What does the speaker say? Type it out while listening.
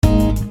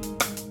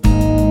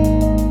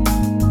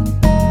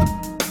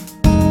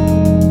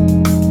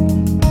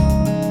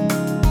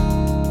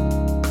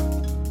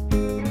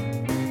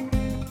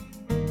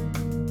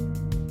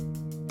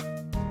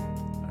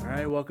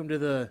to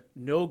the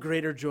No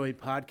Greater Joy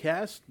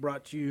podcast,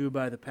 brought to you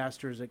by the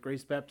pastors at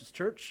Grace Baptist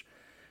Church.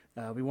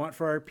 We want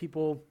for our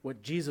people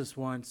what Jesus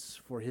wants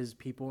for his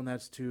people, and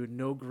that's to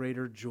know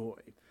greater joy.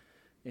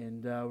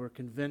 And we're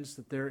convinced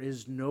that there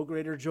is no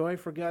greater joy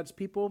for God's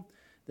people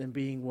than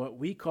being what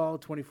we call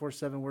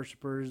 24/7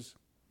 worshipers,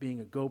 being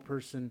a go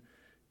person,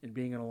 and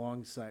being an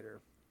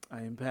alongside-er.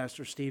 I am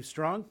Pastor Steve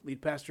Strong,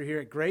 lead pastor here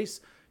at Grace.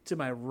 To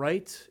my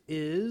right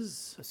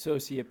is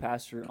Associate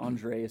Pastor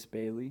Andreas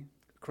Bailey.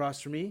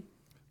 Across from me,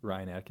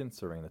 Ryan Atkins,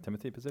 serving the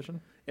Timothy position.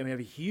 and we have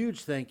a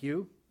huge thank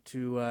you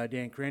to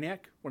Dan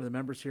Kraniak, one of the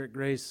members here at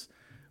Grace,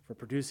 for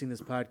producing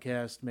this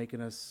podcast, making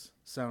us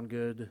sound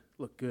good,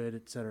 look good,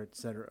 et cetera, et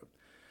cetera.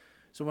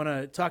 So I want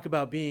to talk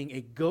about being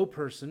a go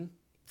person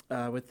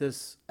with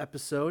this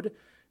episode.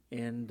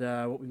 And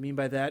what we mean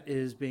by that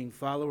is being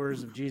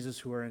followers of Jesus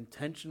who are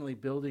intentionally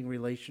building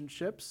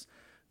relationships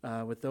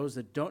with those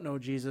that don't know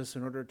Jesus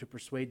in order to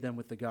persuade them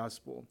with the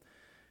gospel.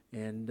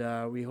 And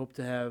we hope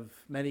to have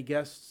many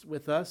guests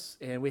with us.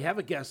 And we have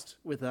a guest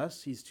with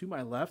us. He's to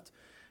my left.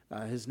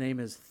 His name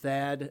is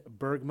Thad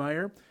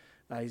Bergmeyer.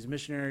 He's a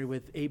missionary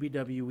with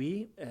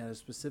ABWE, a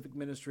specific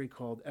ministry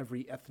called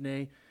Every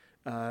Ethne.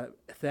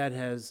 Thad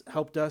has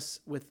helped us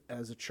with,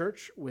 as a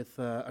church, with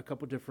a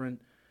couple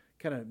different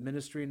kind of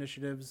ministry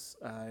initiatives.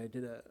 I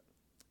did a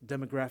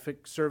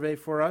demographic survey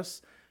for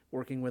us,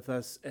 working with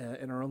us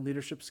in our own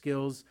leadership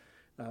skills.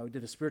 We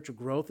did a spiritual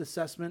growth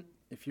assessment.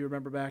 If you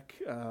remember back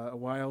a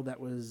while, that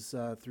was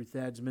through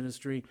Thad's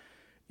ministry.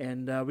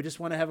 And we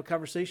just want to have a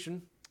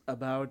conversation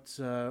about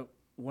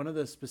one of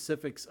the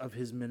specifics of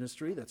his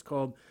ministry that's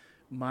called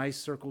My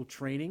Circle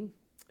Training.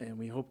 And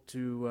we hope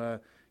to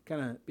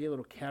kind of be a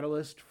little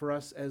catalyst for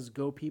us as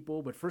Go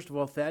people. But first of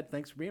all, Thad,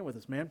 thanks for being with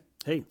us, man.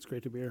 Hey, it's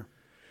great to be here.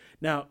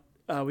 Now,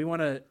 we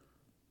want to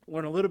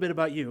learn a little bit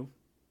about you.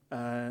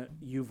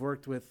 You've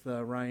worked with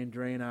Ryan,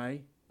 Dre, and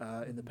I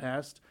in the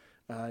past.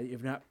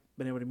 You've not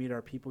been able to meet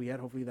our people yet.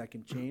 Hopefully that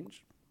can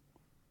change.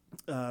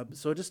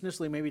 So just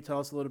initially, maybe tell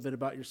us a little bit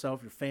about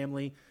yourself, your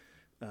family,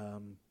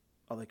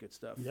 all that good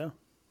stuff. Yeah,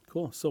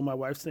 cool. So my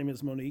wife's name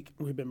is Monique.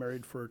 We've been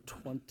married for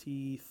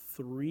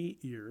 23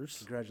 years.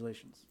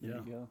 Congratulations. Yeah,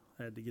 There you go.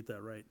 I had to get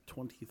that right.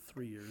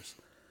 23 years.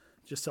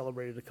 Just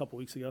celebrated a couple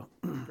weeks ago.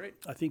 Great.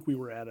 I think we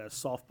were at a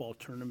softball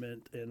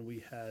tournament, and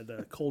we had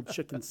a cold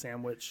chicken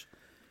sandwich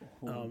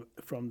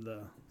from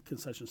the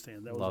concession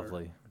stand. That was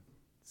Lovely.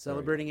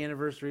 Celebrating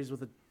anniversaries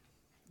with the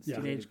Yeah.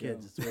 teenage There you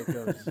kids. That's the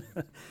way it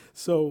goes.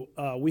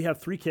 So we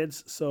have 3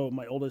 kids. So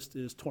my oldest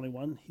is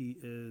 21. He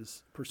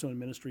is pursuing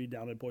ministry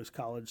down at Boyce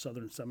College,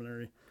 Southern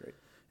Seminary. Great.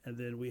 And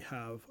then we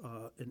have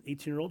an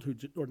 18-year-old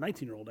or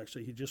 19-year-old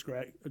actually. He just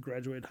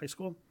graduated high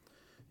school,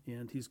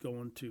 and he's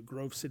going to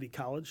Grove City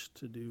College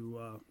to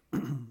do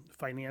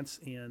finance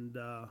and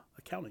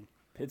accounting.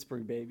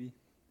 Pittsburgh, baby.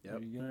 Yep.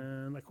 There you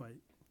go. Not quite.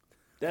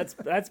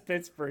 That's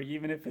Pittsburgh,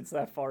 even if it's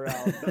that far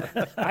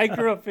out. I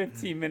grew up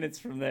 15 minutes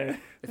from there.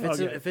 If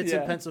it's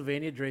Yeah. in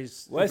Pennsylvania,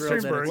 Dre's Western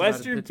thrilled that it's not in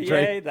Western Pittsburgh.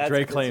 PA. That's Dre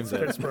Pittsburgh. claims it.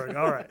 Pittsburgh.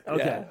 All right.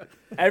 Okay. Yeah.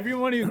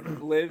 Everyone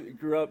who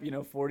grew up,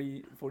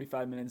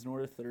 45 minutes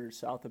north or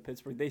south of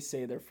Pittsburgh, they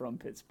say they're from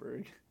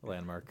Pittsburgh.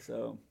 Landmark.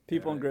 So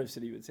people in Right. Grove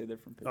City would say they're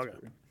from Okay.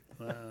 Pittsburgh.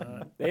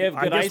 Uh, They have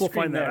I good guess ice we'll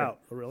cream find there. that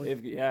out. Oh, really?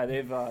 They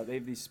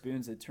have these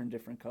spoons that turn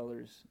different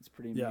colors. It's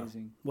pretty Yeah.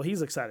 amazing. Well,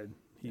 he's excited.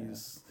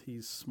 He's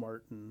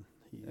smart, and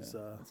he's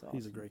Yeah, that's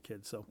he's a awesome. great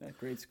kid. So, Yeah,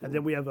 great school. and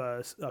then we have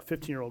a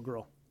 15-year-old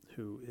girl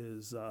who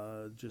is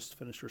just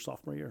finished her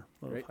sophomore year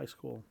of Great. high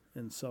school,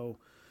 and so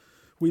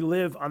we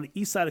live on the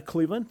east side of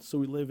Cleveland. So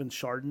we live in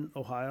Chardon,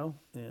 Ohio,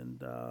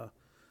 and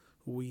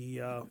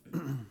we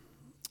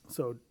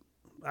so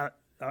I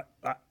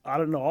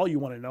don't know all you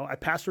want to know. I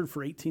pastored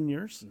for 18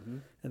 years,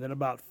 and then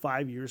about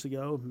 5 years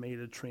ago, made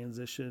a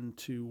transition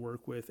to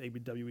work with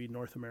ABWE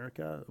North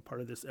America, a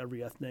part of this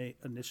Every Ethne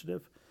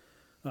initiative.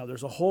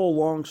 There's a whole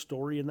long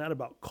story in that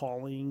about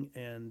calling,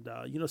 and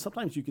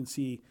sometimes you can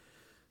see,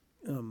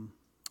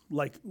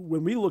 like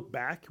when we look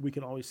back, we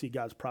can always see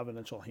God's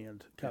providential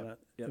hand kind of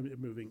Yep.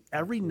 moving.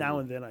 Every now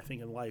and then, I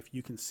think in life,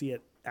 you can see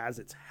it as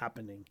it's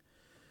happening,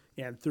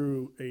 and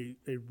through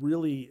a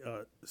really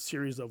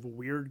series of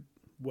weird,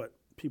 what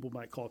people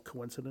might call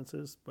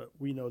coincidences, but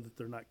we know that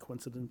they're not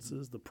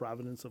coincidences. The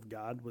providence of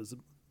God was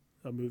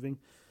moving.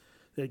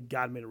 That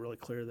God made it really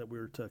clear that we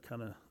were to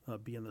kind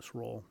of be in this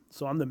role.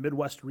 So I'm the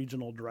Midwest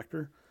Regional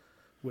Director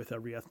with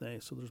Every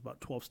Ethne. So there's about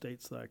 12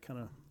 states that I kind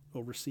of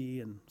oversee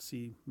and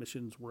see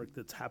missions work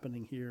that's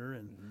happening here,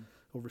 and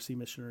oversee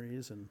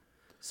missionaries. And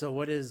So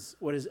what is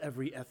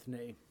Every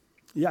Ethne?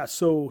 yeah,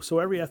 so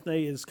Every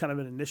Ethne is kind of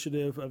an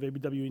initiative of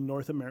ABWE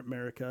North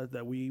America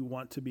that we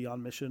want to be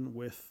on mission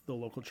with the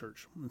local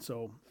church. And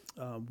so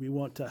we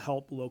want to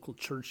help local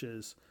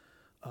churches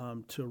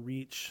to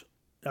reach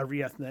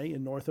every ethne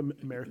in North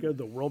America.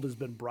 The world has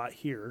been brought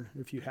here.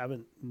 If you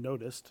haven't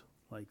noticed,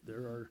 like there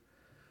are,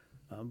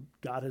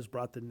 God has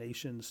brought the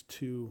nations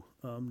to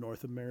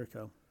North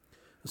America.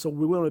 So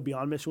we want to be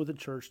on mission with the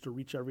church to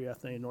reach every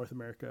ethne in North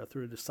America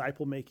through a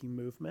disciple-making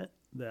movement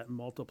that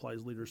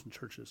multiplies leaders in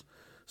churches.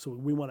 So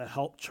we want to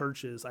help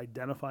churches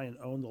identify and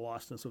own the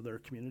lostness of their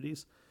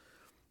communities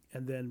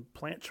and then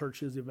plant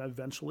churches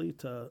eventually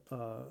to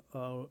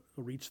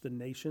reach the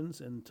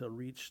nations and to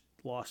reach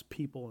lost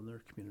people in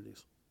their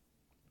communities.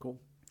 Cool.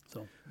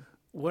 So,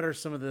 What are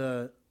some of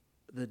the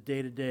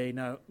day-to-day,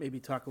 now maybe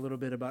talk a little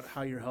bit about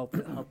how you're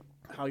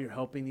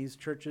helping these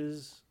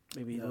churches,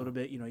 maybe a little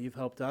bit, you've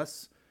helped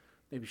us,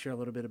 maybe share a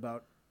little bit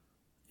about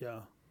yeah.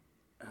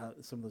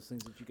 some of those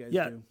things that you guys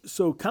Yeah. do.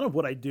 So kind of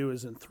what I do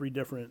is in three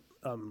different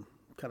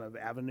kind of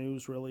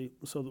avenues, really.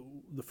 So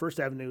the first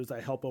avenue is I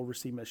help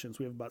oversee missions.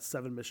 We have about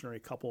 7 missionary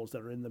couples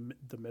that are in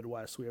the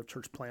Midwest. We have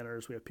church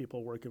planners. We have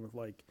people working with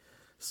like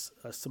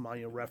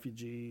Somalian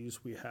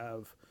refugees. We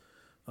have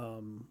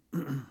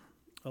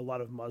a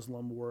lot of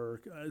Muslim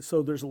work.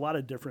 So there's a lot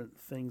of different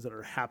things that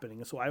are happening.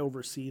 And so I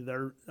oversee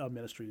their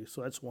ministry.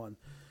 So that's one.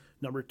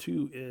 Number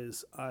 2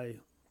 is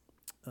I'm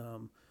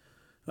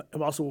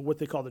also what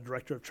they call the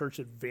director of church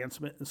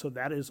advancement. And so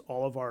that is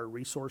all of our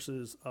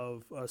resources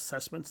of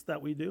assessments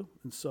that we do.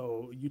 And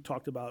so you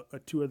talked about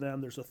 2 of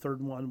them. There's a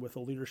third one with a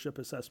leadership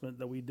assessment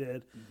that we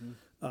did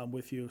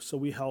with you. So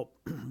we help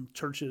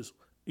churches.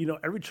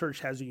 Every church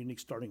has a unique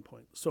starting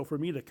point. So for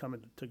me to come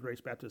into Grace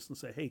Baptist and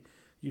say, hey,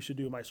 you should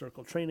do my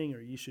circle training, or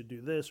you should do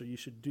this, or you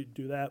should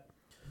do that.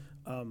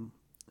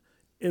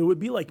 It would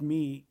be like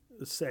me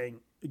saying,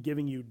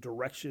 giving you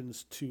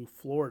directions to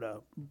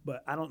Florida,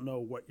 but I don't know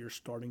what your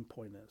starting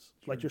point is.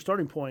 Sure. Like your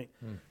starting point,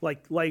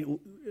 like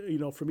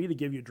for me to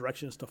give you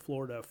directions to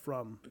Florida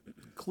from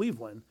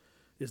Cleveland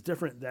is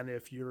different than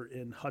if you're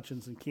in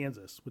Hutchinson,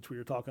 Kansas, which we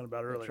were talking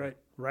about earlier. That's right.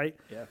 Right?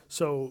 Yeah.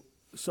 So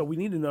we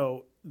need to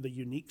know the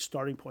unique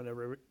starting point of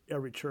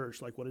every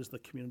church. Like, what does the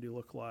community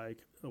look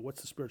like?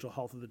 What's the spiritual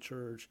health of the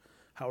church?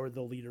 How are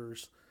the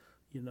leaders,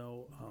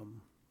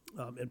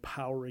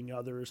 empowering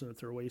others, and if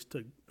there are ways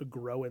to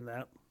grow in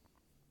that.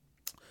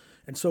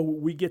 And so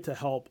we get to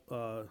help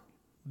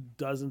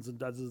dozens and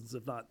dozens,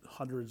 if not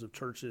hundreds of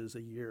churches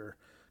a year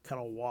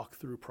kind of walk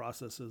through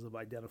processes of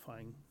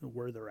identifying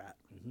where they're at,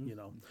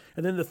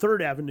 And then the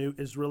third avenue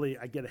is really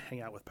I get to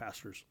hang out with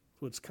pastors,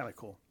 which is kind of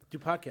cool. Do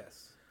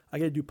podcasts. I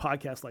get to do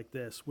podcasts like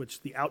this,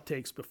 which the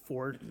outtakes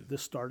before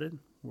this started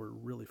were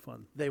really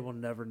fun. They will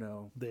never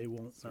know, They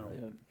won't know.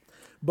 Yeah.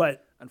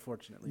 But,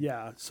 unfortunately.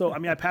 yeah. So, I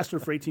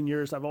pastored for 18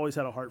 years. I've always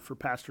had a heart for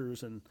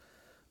pastors and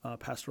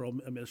pastoral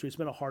ministry. It's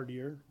been a hard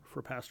year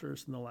for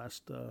pastors in the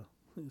last,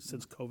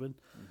 since COVID.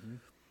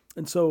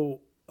 And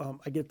so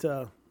I get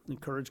to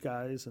encourage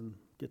guys and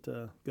get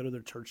to go to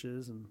their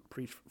churches and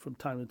preach from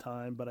time to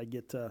time, but I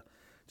get to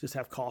just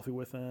have coffee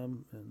with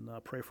them and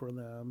pray for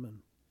them. And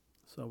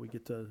so we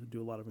get to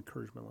do a lot of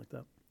encouragement like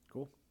that.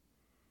 Cool.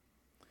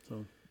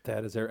 So,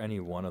 Dad, is there any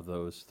one of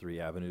those 3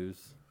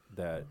 avenues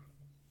that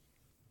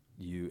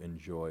you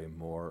enjoy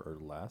more or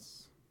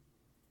less?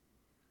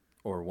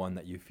 Or one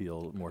that you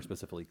feel more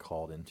specifically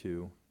called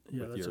into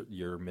Yeah, with that's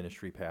your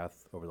ministry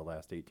path over the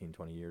last 18,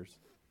 20 years?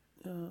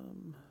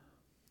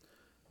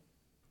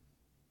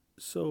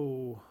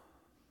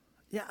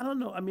 Yeah, I don't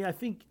know. I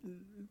think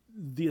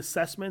the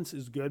assessments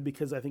is good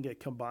because I think it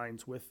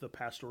combines with the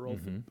pastoral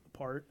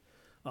part.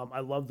 I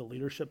love the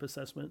leadership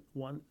assessment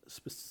one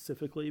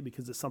specifically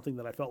because it's something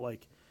that I felt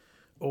like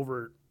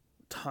over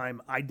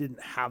time I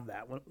didn't have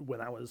that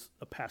when I was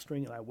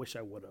pastoring, and I wish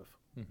I would have.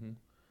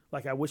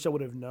 Like I wish I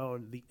would have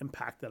known the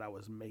impact that I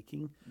was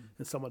making,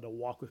 and someone to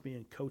walk with me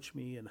and coach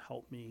me and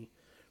help me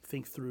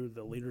think through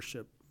the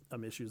leadership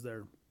issues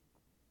there.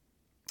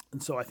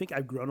 And so I think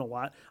I've grown a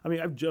lot.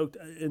 I've joked.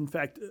 In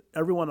fact,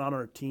 everyone on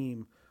our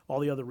team, all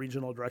the other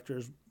regional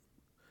directors,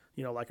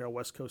 like our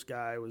West Coast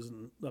guy was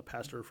a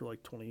pastor for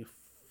like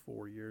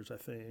 24 years, I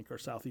think. Our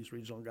Southeast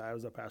regional guy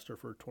was a pastor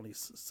for 20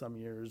 some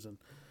years. And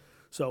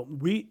so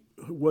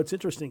what's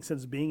interesting,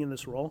 since being in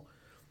this role,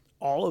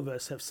 all of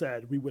us have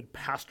said we would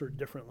pastor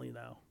differently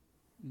now.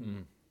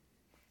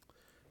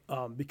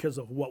 Because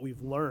of what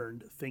we've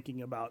learned,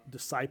 thinking about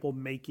disciple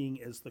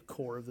making as the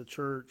core of the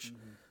church,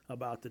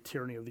 about the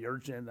tyranny of the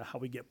urgent, how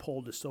we get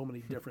pulled to so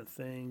many different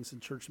things in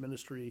church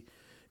ministry,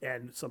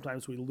 and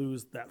sometimes we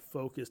lose that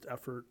focused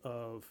effort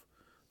of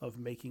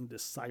making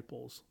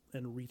disciples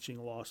and reaching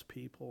lost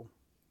people.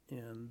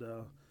 And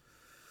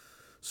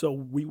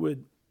so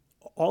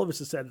all of us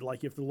have said,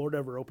 like, if the Lord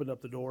ever opened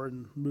up the door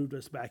and moved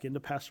us back into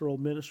pastoral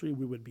ministry,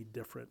 we would be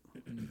different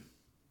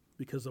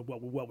because of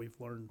what we've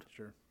learned.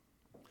 Sure.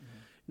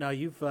 Now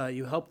you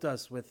helped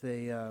us with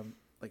a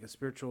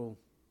spiritual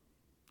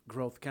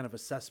growth kind of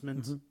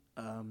assessment.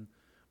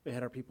 We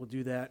had our people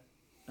do that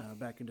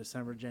back in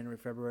December, January,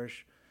 February.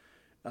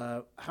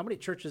 How many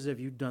churches have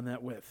you done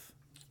that with,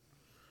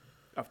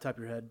 off the top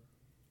of your head?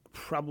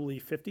 Probably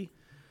 50.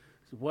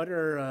 So what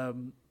are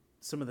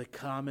some of the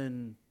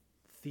common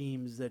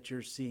themes that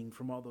you're seeing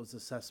from all those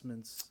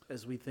assessments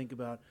as we think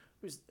about,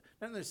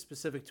 not only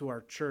specific to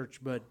our church,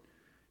 but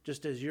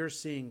just as you're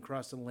seeing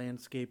across the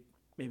landscape,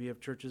 maybe of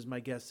churches? My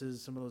guess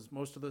is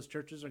most of those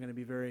churches are going to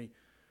be very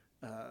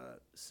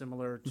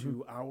similar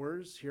to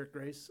ours here at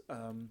Grace.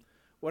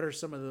 What are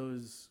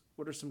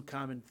some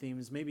common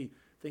themes, maybe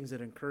things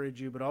that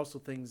encourage you, but also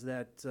things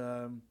that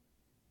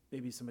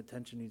maybe some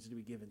attention needs to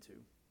be given to?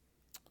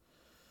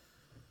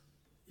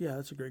 Yeah,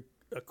 that's a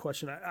a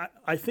question.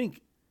 I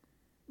think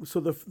so.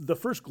 The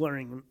first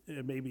glaring,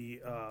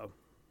 maybe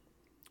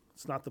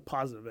it's not the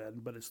positive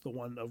end, but it's the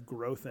one of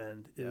growth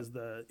end, is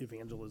the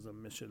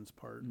evangelism missions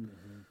part.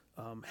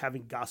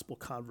 Having gospel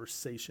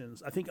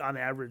conversations. I think on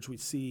average we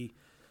see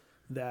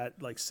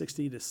that like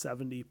 60 to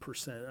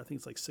 70%, I think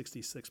it's like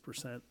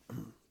 66%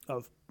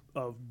 of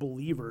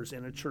believers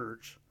in a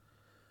church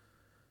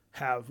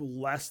have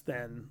less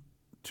than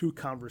 2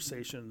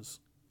 conversations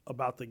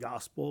about the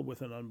gospel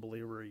with an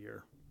unbeliever a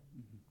year.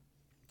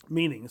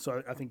 Meaning,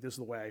 so I think this is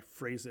the way I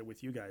phrase it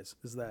with you guys,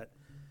 is that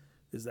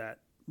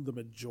the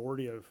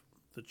majority of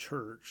the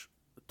church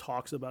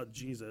talks about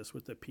Jesus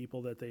with the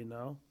people that they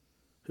know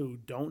who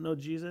don't know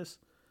Jesus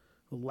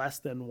less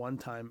than one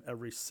time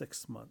every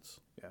 6 months.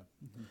 Yeah.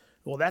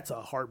 Well, that's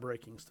a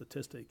heartbreaking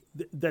statistic.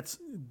 That's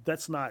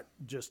not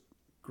just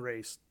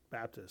Grace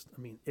Baptist.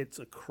 I mean, it's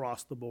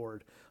across the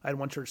board. I had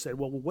one church say,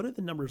 well, what do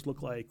the numbers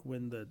look like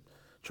when the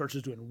church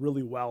is doing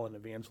really well in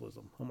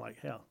evangelism? I'm like,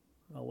 hell,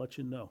 I'll let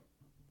you know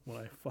when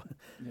I find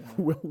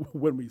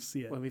when we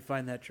see it. When we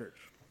find that church.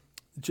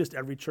 Just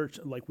every church,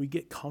 like, we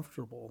get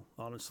comfortable,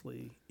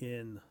 honestly,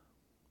 in,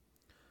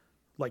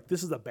 like,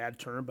 this is a bad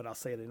term, but I'll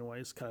say it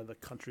anyways, kind of the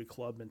country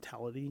club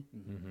mentality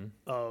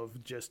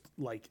of just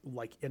like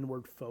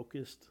inward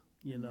focused,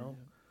 you know,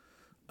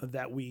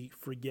 that we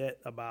forget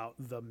about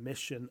the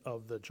mission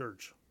of the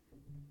church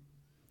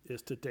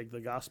is to take the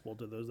gospel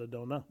to those that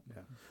don't know.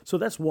 Yeah. So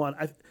that's one.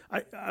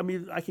 I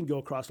mean, I can go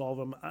across all of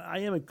them. I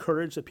am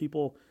encouraged that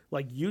people,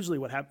 like, usually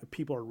what happens,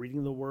 people are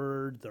reading the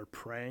word, they're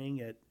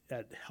praying at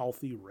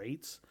healthy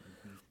rates.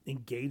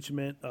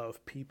 Engagement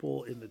of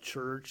people in the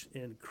church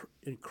in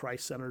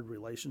Christ-centered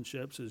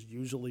relationships is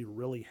usually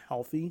really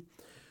healthy.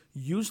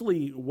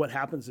 Usually what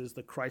happens is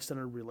the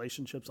Christ-centered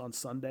relationships on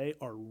Sunday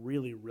are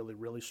really, really,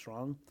 really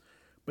strong.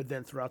 But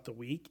then throughout the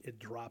week, it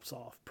drops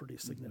off pretty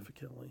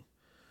significantly.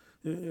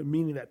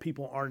 Meaning that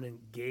people aren't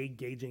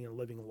engaging and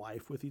living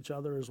life with each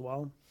other as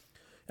well.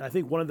 And I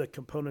think one of the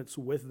components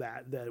with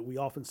that we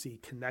often see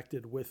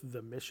connected with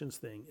the missions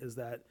thing is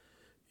that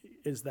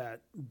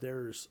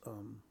there's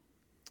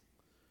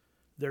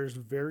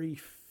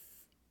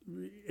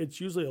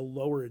it's usually a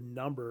lower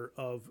number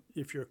of,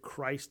 if your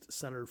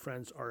Christ-centered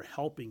friends are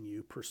helping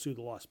you pursue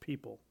the lost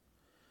people.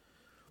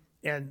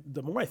 And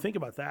the more I think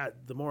about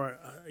that, the more,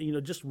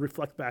 just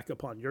reflect back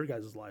upon your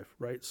guys' life,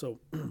 right? So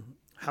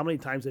how many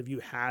times have you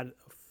had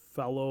a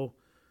fellow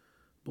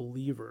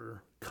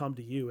believer come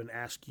to you and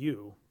ask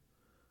you,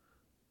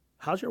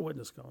 how's your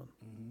witness going?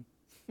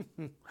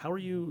 How are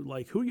you,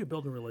 like, who are you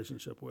building a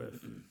relationship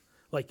with?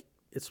 Like,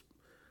 it's,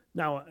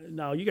 now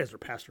you guys are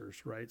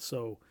pastors, right?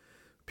 So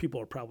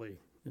people are probably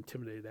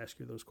intimidated to ask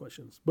you those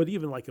questions. But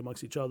even like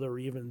amongst each other, or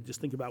even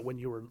just think about when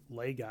you were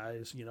lay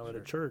guys, at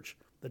a church,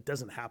 that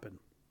doesn't happen.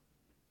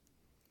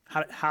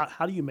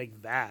 How do you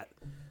make that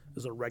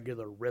as a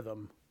regular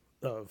rhythm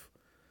of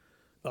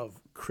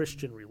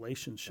Christian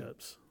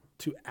relationships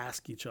to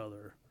ask each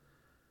other,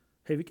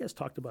 hey, have you guys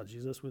talked about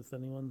Jesus with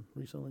anyone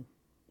recently?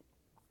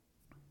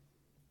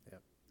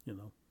 Yeah.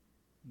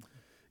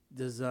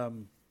 Does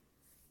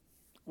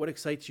what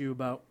excites you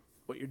about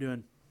what you're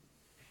doing?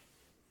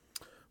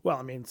 Well,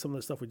 I mean, some of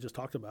the stuff we just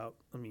talked about.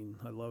 I mean,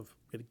 I love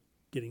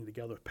getting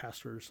together with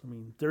pastors. I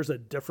mean, there's a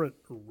different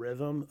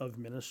rhythm of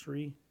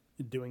ministry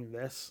doing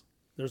this.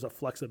 There's a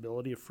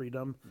flexibility of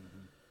freedom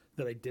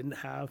that I didn't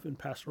have in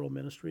pastoral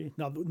ministry.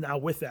 Now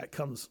with that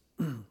comes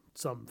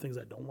some things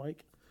I don't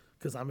like,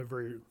 because I'm a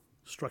very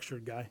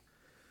structured guy.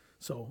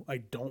 So I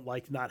don't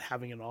like not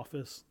having an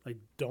office. I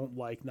don't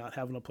like not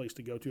having a place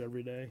to go to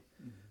every day.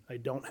 I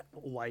don't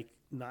like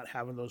not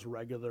having those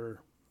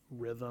regular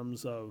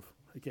rhythms of,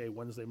 okay,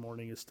 Wednesday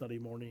morning is study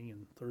morning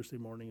and Thursday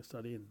morning is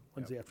study and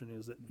Wednesday afternoon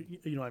is,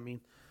 you know what I mean?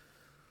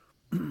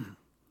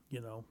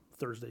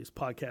 Thursday's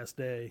podcast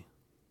day,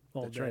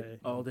 all That's day. right.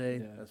 All day.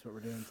 Yeah. That's what we're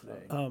doing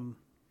today.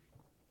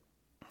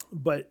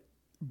 But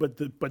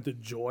the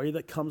joy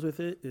that comes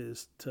with it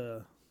is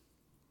to,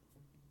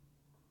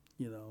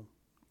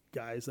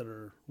 guys that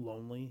are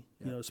lonely,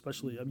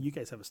 especially, I mean, you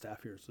guys have a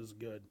staff here, so this is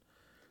good.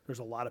 There's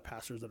a lot of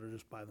pastors that are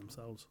just by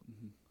themselves.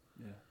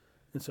 Yeah.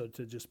 And so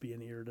to just be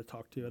an ear to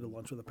talk to, I had a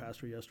lunch with a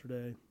pastor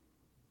yesterday,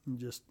 and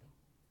just,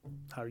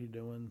 how are you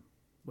doing?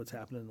 What's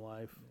happening in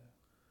life?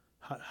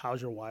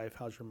 How's your wife?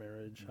 How's your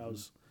marriage?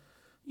 How's,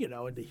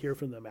 and to hear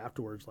from them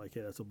afterwards, like,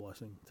 hey, that's a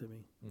blessing to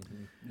me.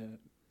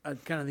 Yeah.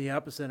 Kind of the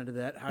opposite end of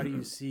that. How do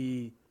you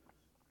see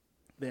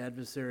the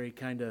adversary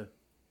kind of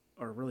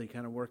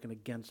working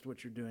against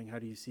what you're doing? How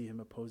do you see him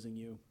opposing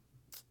you?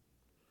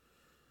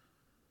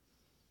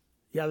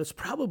 Yeah, there's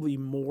probably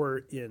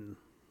more in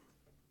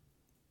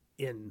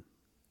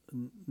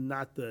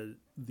not the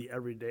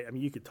everyday. I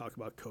mean, you could talk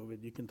about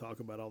COVID, you can talk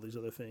about all these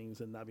other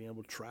things and not being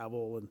able to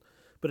travel,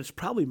 but it's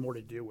probably more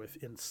to do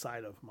with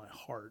inside of my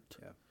heart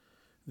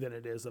than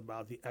it is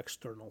about the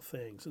external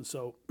things. And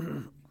so,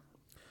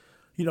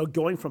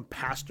 going from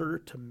pastor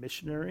to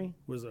missionary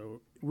was a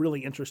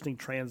really interesting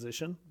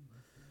transition.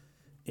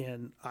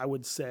 And I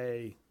would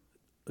say,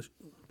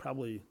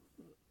 probably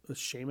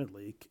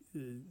ashamedly,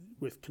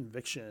 with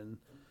conviction,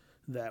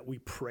 that we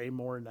pray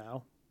more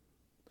now.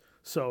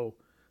 So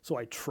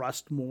I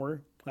trust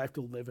more. I have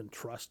to live and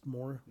trust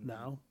more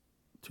now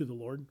to the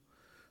Lord.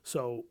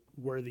 So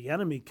where the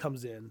enemy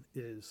comes in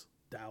is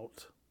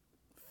doubt,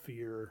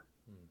 fear,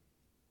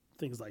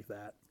 things like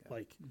that.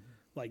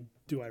 Like,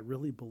 do I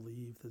really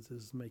believe this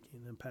is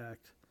making an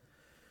impact?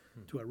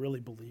 Do I really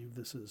believe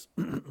this is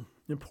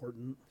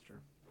important?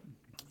 Sure.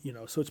 You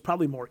know, so it's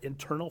probably more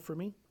internal for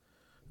me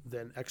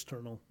than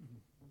external.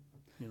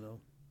 You know.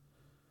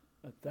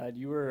 Thad,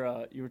 you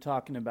were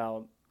talking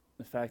about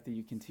the fact that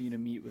you continue to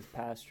meet with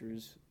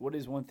pastors. What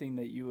is one thing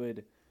that you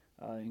would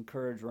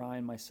encourage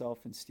Ryan, myself,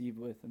 and Steve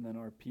with, and then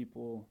our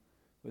people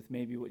with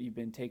maybe what you've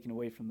been taking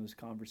away from those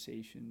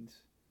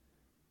conversations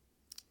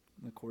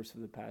in the course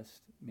of the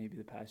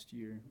past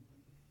year?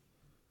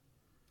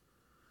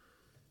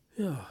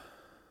 Yeah.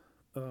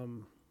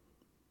 You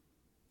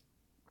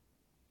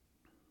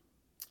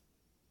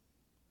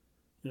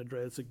know,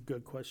 Dre, that's a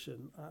good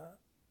question.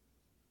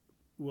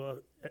 Well,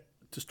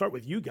 to start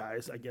with you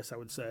guys, I guess I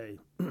would say,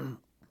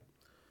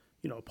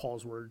 you know,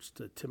 Paul's words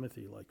to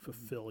Timothy, like,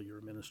 fulfill your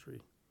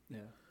ministry.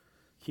 Yeah.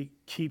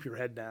 Keep your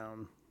head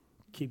down,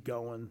 keep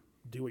going,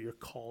 do what you're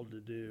called to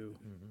do,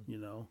 you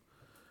know.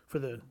 For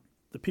the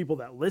people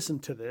that listen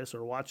to this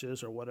or watch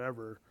this or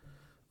whatever,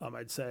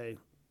 I'd say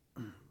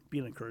be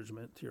an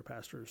encouragement to your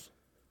pastors.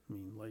 I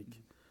mean, like,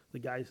 the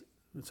guys,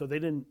 so they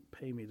didn't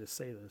pay me to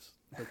say this,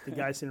 but the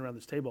guys sitting around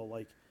this table,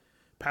 like,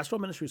 pastoral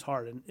ministry is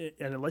hard, and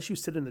unless you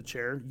sit in the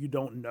chair, you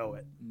don't know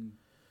it.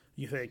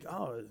 You think,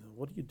 oh,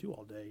 what do you do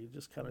all day? You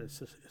just kind of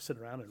sit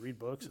around and read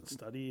books and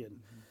study.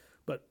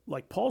 But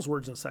like Paul's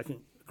words in 2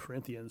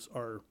 Corinthians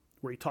are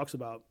where he talks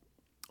about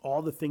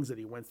all the things that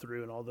he went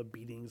through and all the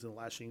beatings and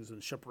lashings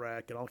and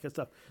shipwreck and all that kind of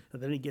stuff.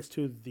 And then he gets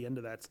to the end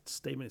of that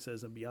statement. He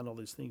says, and beyond all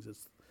these things,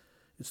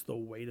 it's the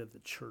weight of the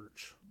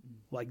church.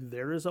 Like,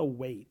 there is a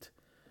weight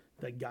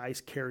that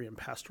guys carry in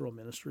pastoral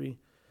ministry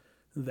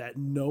that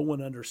no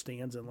one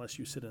understands unless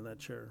you sit in that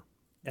chair.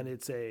 And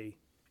it's a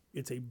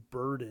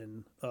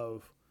burden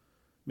of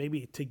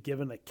maybe to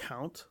give an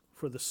account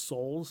for the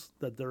souls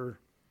that they're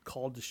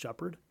called to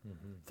shepherd.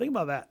 Think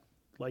about that.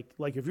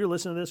 Like if you're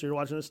listening to this or you're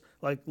watching this,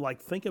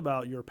 like think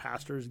about your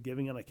pastors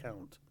giving an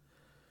account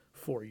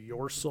for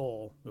your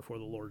soul before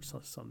the Lord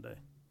someday.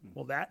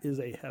 Well, that is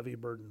a heavy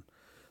burden.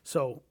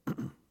 So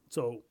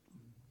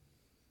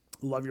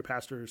love your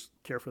pastors,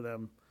 care for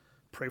them,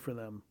 pray for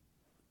them,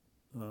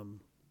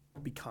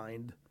 be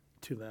kind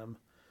to them.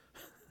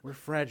 We're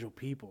fragile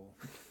people.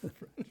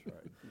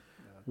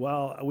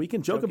 Well, we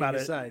can joke Joking about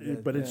aside,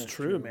 it, but it's yeah,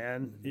 true,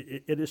 man.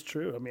 It is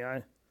true. I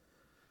mean,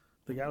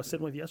 the guy I was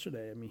sitting with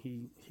yesterday, I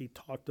mean, he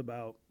talked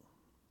about,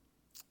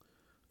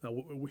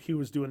 he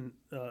was doing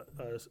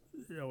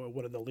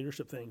one of the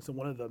leadership things, and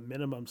one of the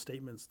minimum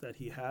statements that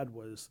he had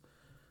was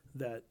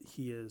that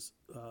he is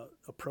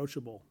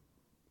approachable.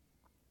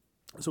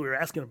 So we were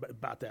asking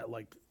about that,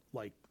 like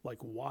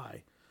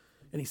why?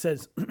 And he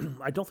says,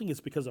 I don't think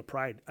it's because of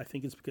pride. I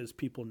think it's because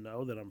people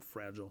know that I'm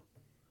fragile.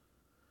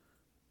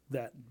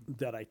 That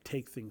I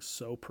take things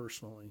so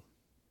personally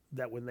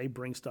that when they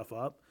bring stuff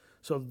up,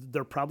 so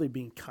they're probably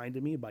being kind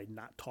to me by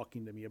not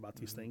talking to me about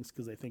these things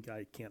because they think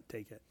I can't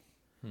take it.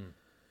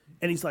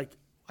 And he's like,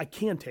 I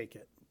can take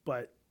it,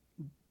 but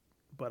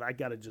I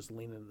got to just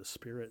lean into the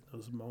Spirit in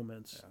those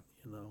moments,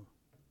 you know.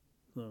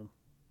 So.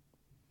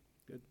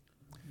 Good.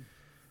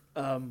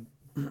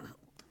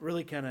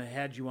 Really kind of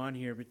had you on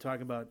here, but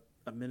talking about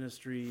a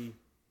ministry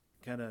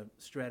kind of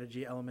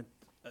strategy element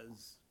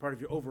as part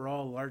of your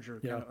overall larger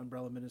kind of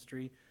umbrella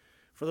ministry.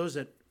 For those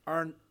that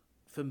aren't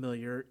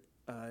familiar,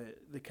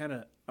 the kind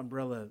of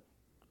umbrella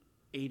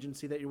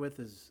agency that you're with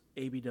is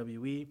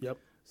ABWE, Yep.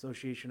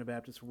 Association of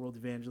Baptists for World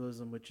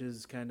Evangelism, which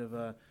is kind of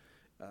an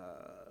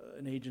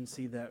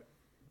agency that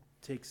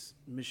takes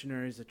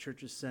missionaries that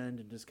churches send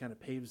and just kind of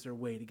paves their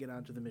way to get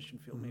onto the mission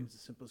field. Maybe it's the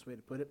simplest way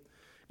to put it.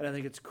 And I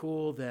think it's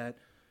cool that,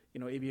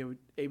 you know,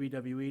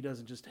 ABWE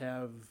doesn't just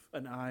have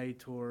an eye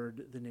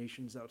toward the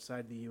nations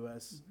outside the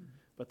U.S.,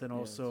 but then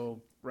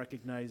also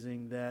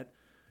recognizing that,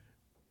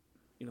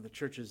 you know, the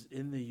churches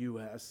in the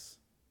U.S.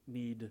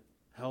 need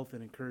health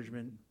and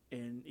encouragement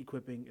and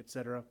equipping, et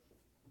cetera.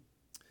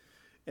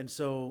 And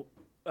so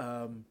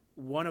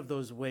one of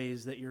those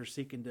ways that you're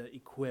seeking to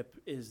equip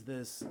is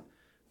this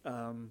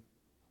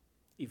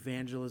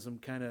evangelism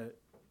kind of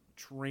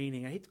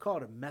training. I hate to call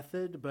it a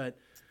method, but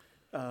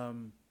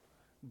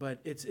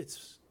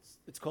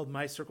it's called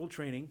My Circle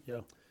Training.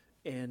 Yeah.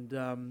 And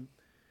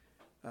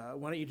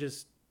why don't you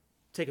just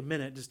take a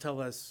minute, just tell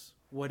us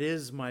what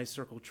is My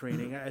Circle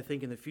Training? I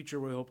think in the future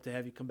we hope to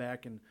have you come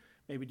back and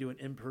maybe do an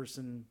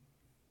in-person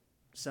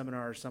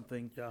seminar or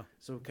something. Yeah.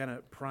 So kind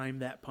of prime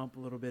that pump a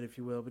little bit, if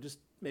you will. But just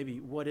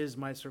maybe what is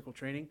My Circle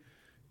Training?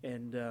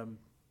 And I don't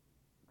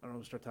know,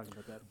 we'll start talking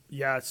about that.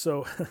 Yeah.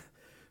 So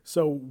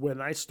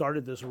when I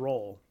started this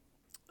role,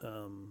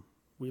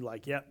 we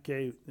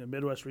the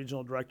Midwest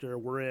Regional Director,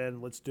 we're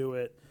in, let's do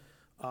it.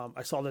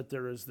 I saw that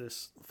there is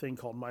this thing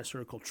called My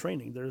Circle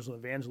Training. There's an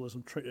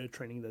evangelism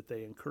training that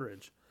they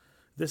encourage.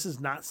 This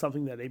is not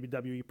something that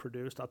ABWE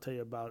produced. I'll tell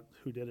you about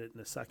who did it in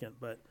a second.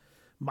 But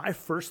my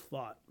first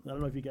thought, I don't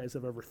know if you guys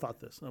have ever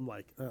thought this. I'm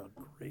like, oh,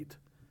 great.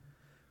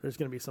 There's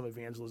going to be some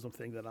evangelism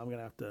thing that I'm going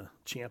to have to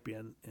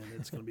champion, and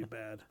it's going to be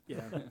bad.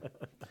 Yeah.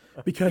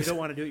 You Because, don't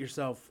want to do it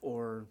yourself,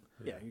 or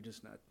you're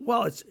just not.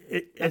 well, it's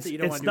Not that you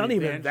don't it's want to not do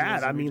even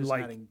that. evangelism, I you're mean, just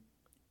like, not in-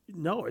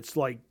 no, it's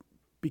like,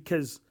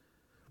 because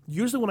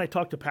usually when I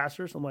talk to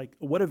pastors, I'm like,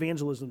 what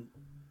evangelism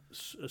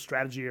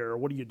strategy or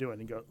what are you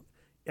doing?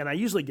 And I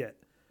usually get,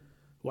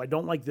 well, I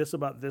don't like this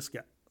about this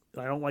guy.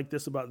 I don't like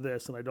this about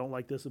this, and I don't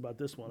like this about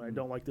this one. I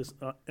don't like this.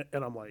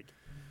 And I'm like,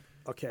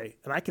 okay.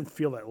 And I can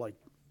feel that, like,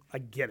 I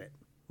get it,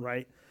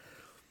 right?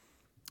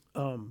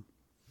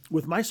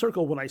 With my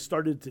circle, when I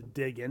started to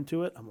dig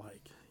into it, I'm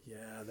like,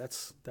 yeah,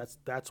 that's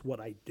what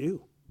I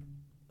do.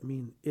 I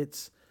mean,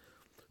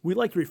 we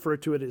like to refer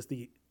to it as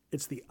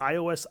it's the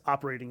iOS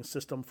operating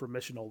system for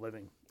missional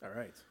living. All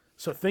right.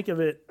 So think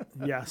of it,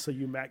 yeah. So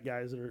you Mac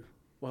guys are,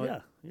 Well, yeah.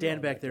 Dan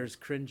yeah, back there is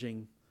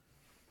cringing.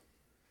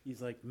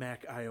 He's like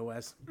Mac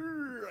iOS.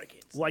 I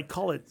can't well, I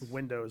call it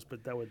Windows,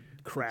 but that would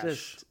crash.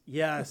 just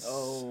yes.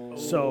 Oh.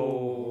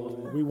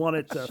 So we want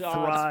it to Shots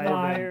thrive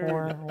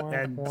fired.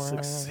 and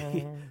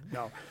succeed.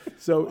 No,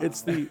 so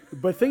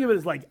but think of it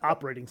as like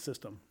operating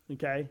system.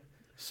 Okay,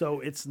 so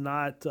it's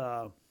not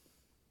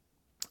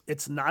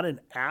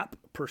an app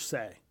per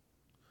se.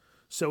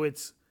 So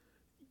it's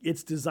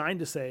designed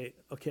to say,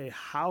 okay,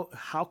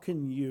 how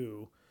can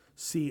you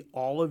see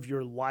all of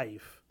your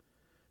life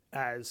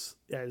as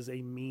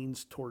a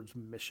means towards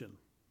mission?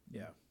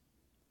 Yeah.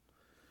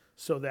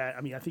 So that,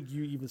 I mean, I think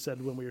you even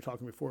said when we were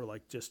talking before,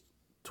 like just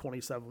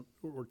 27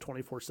 or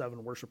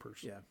 24/7 worshipers.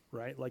 Yeah.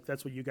 Right? Like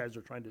that's what you guys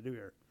are trying to do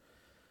here.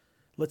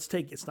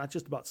 It's not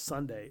just about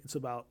Sunday. It's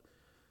about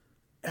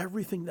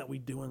everything that we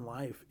do in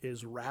life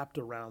is wrapped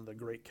around the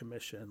Great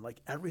Commission.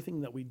 Like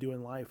everything that we do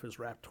in life is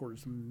wrapped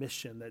towards the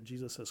mission that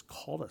Jesus has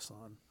called us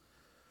on.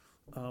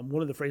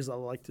 One of the phrases I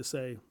like to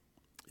say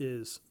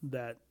is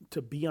that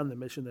to be on the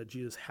mission that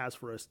Jesus has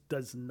for us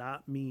does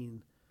not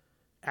mean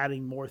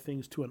adding more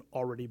things to an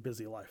already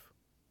busy life,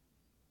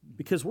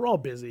 because we're all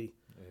busy.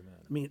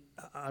 Amen.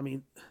 I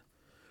mean,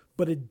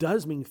 but it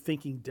does mean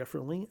thinking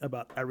differently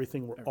about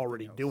everything we're Everything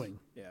already else. doing.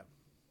 Yeah.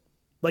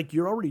 Like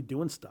you're already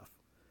doing stuff.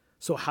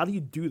 So how do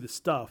you do the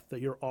stuff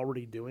that you're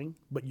already doing,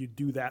 but you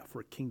do that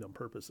for kingdom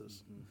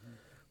purposes?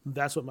 Mm-hmm.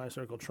 That's what my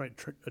circle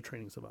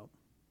training is about.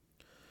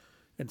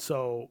 And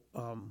so,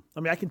 I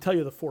mean, I can tell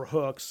you the 4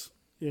 hooks.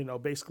 You know,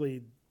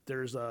 basically,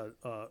 there's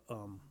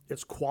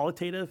it's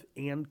qualitative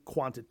and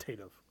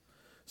quantitative.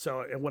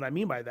 So, and what I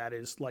mean by that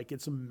is like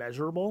it's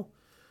measurable,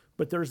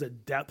 but there's a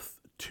depth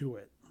to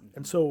it. Mm-hmm.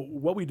 And so,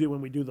 what we do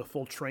when we do the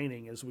full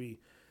training is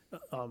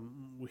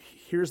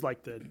here's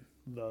like the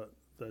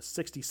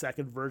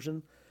 60-second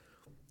version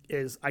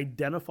is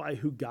identify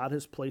who God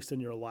has placed in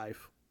your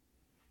life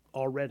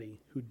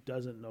already who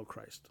doesn't know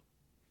Christ.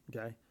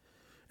 Okay.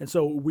 And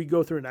so we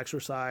go through an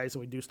exercise and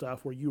we do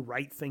stuff where you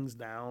write things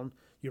down,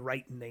 you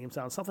write names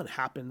down. Something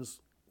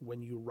happens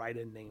when you write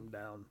a name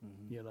down,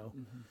 you know.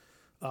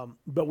 Mm-hmm.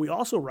 But we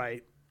also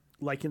write,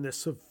 like in the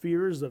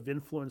spheres of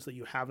influence that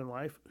you have in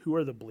life, who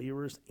are the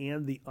believers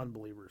and the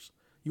unbelievers.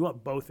 You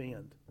want both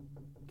and,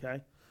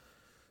 okay?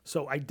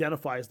 So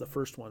identify is the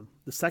first one.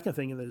 The second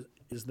thing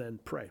is then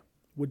pray.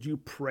 Would you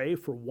pray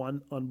for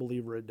one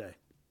unbeliever a day?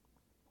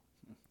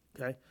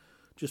 Okay?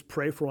 Just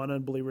pray for one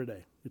unbeliever a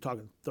day. You're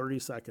talking 30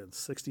 seconds,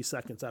 60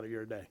 seconds out of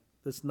your day.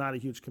 That's not a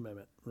huge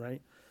commitment,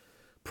 right?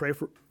 Pray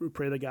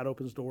that God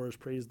opens doors.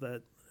 Praise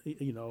that,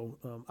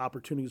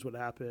 opportunities would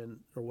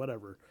happen or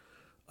whatever.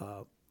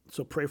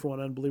 So pray for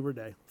one unbeliever a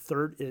day.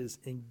 Third is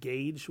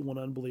engage one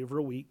unbeliever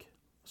a week.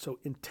 So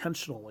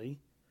intentionally,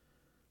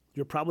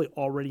 you're probably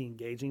already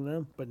engaging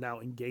them, but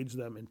now engage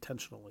them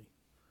intentionally.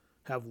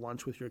 Have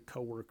lunch with your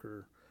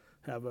coworker.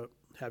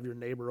 Have your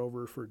neighbor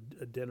over for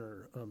a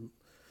dinner.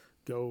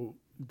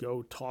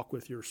 Go talk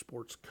with your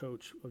sports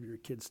coach of your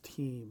kid's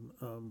team.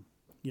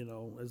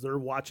 As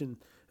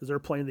they're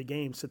playing the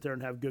game, sit there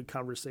and have good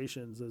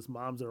conversations as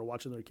moms that are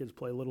watching their kids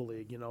play Little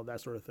League,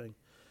 that sort of thing.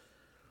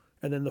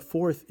 And then the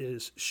fourth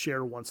is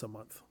share once a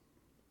month.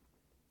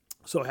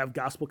 So have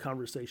gospel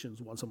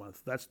conversations once a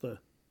month. That's the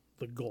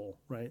goal,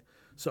 right?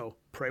 So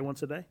pray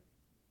once a day.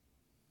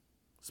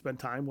 Spend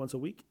time once a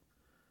week.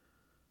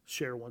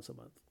 Share once a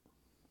month.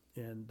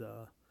 And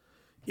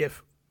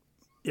if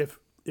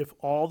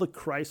all the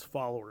Christ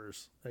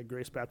followers at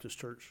Grace Baptist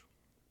Church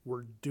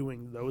were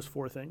doing those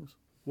 4 things,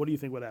 what do you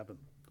think would happen?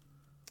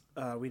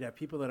 We'd have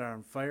people that are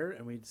on fire,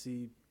 and we'd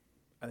see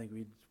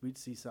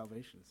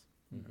salvations.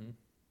 Mm-hmm.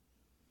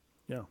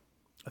 Yeah,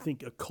 I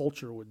think a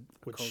culture would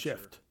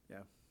shift,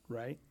 Yeah.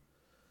 right?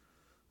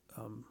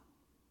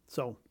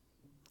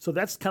 So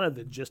that's kind of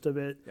the gist of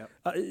it. Yep.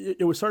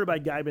 It was started by a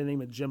guy by the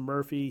name of Jim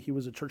Murphy. He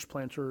was a church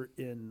planter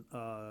in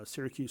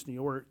Syracuse, New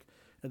York,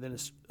 and then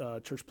a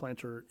church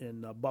planter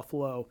in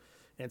Buffalo.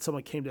 And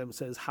someone came to him and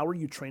says, "How are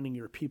you training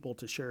your people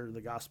to share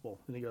the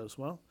gospel?" And he goes,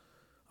 "Well,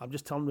 I'm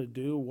just telling them to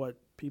do what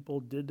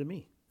people did to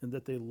me, and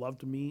that they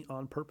loved me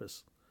on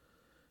purpose,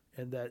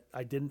 and that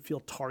I didn't feel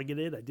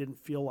targeted. I didn't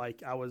feel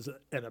like I was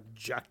an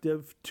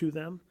objective to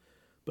them,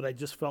 but I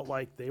just felt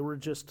like they were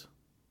just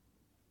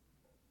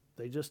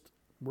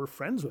were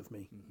friends with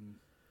me. Mm-hmm.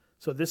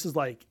 So this is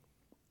like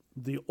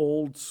the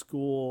old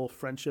school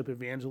friendship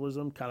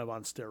evangelism kind of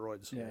on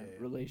steroids. Yeah,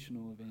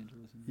 relational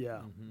evangelism. Yeah.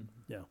 Mm-hmm.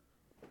 Yeah.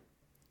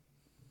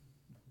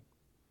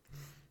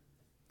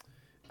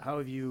 How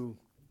have you?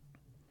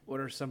 What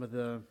are some of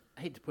the?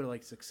 I hate to put it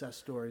like success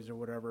stories or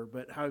whatever,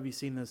 but how have you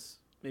seen this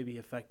maybe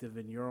effective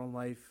in your own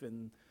life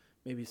and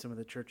maybe some of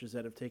the churches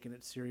that have taken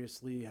it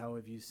seriously? How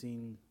have you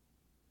seen?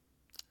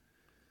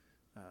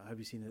 Have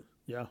you seen it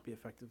Yeah. be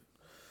effective?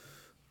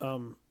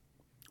 Well,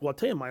 I'll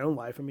tell you in my own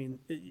life, I mean,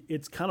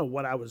 it's kind of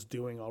what I was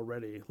doing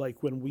already.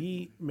 Like when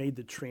we made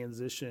the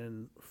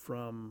transition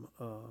from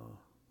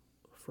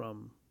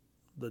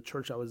the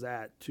church I was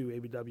at to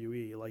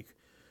ABWE, like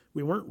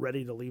we weren't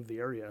ready to leave the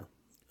area,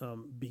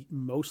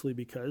 mostly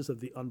because of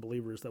the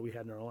unbelievers that we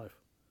had in our life.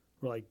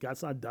 We're like,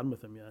 God's not done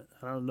with them yet.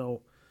 I don't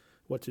know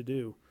what to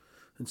do.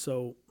 And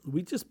so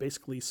we just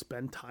basically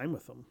spend time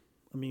with them.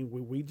 I mean,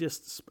 we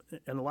just,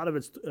 and a lot of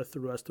it's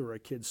through our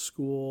kids'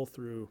 school,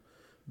 through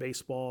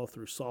baseball,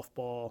 through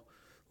softball.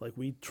 Like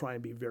we try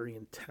and be very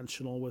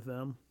intentional with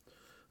them.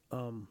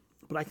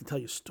 But I can tell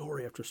you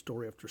story after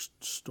story after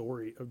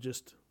story of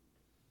just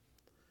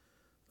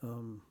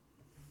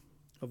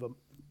of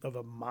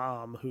a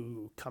mom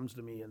who comes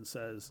to me and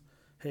says,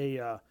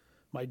 "Hey,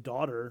 my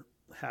daughter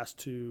has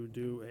to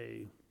do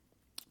a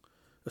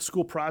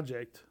school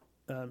project,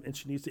 and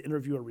she needs to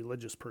interview a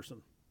religious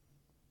person.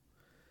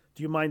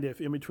 Do you mind if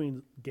in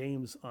between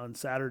games on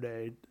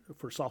Saturday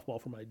for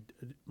softball for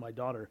my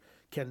daughter,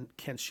 can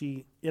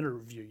she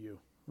interview you?"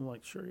 I'm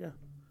like, "Sure, yeah,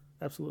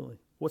 absolutely.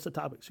 What's the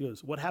topic?" She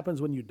goes, "What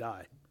happens when you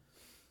die?"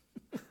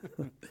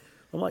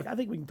 I'm like, "I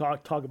think we can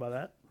talk about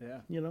that,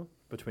 Yeah. you know?"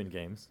 Between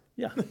games.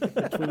 Yeah,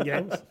 between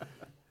games.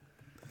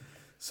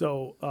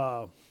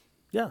 So,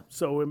 yeah,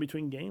 so in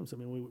between games, I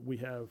mean, we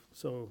have,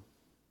 so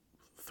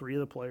 3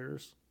 of the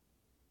players,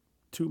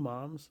 2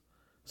 moms,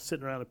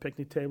 sitting around a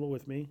picnic table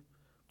with me,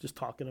 just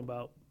talking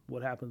about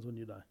what happens when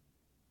you die.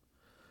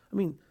 I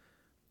mean,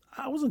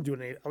 I wasn't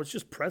doing anything. I was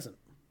just present,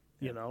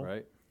 you know?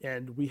 Right.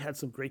 And we had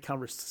some great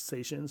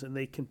conversations, and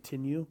they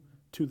continue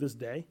to this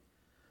day.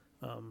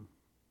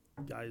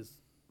 Guys,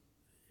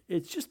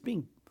 it's just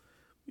being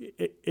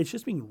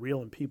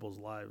real in people's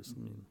lives. I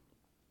mean,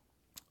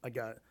 I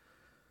got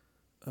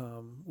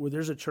where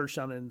there's a church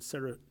down in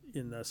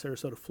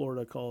Sarasota,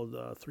 Florida called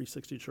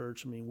 360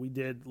 Church. I mean, we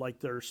did like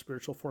their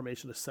spiritual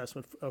formation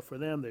assessment for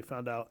them. They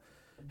found out,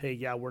 hey,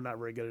 yeah, we're not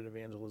very good at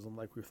evangelism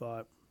like we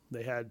thought.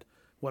 They had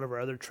one of our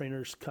other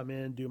trainers come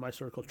in, do my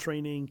circle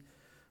training.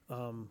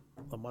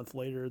 A month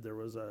later, there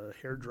was a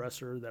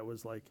hairdresser that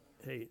was like,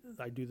 hey,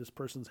 I do this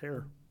person's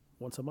hair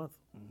once a month.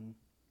 Mm-hmm.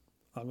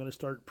 I'm going to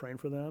start praying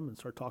for them and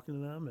start talking to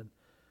them, and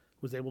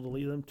was able to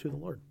lead them to the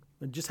Lord.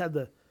 And just had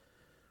the,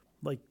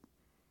 like,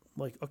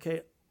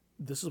 okay,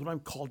 this is what I'm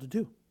called to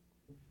do.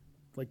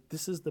 Like,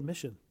 this is the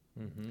mission.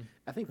 Mm-hmm.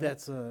 I think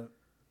that's an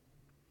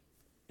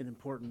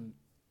important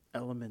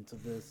element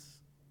of this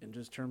in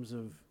just terms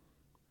of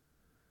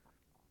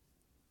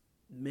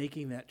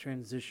making that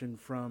transition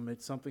from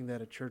it's something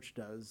that a church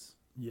does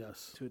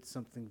Yes. to it's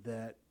something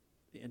that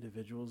the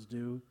individuals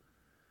do,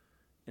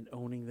 and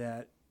owning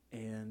that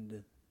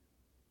and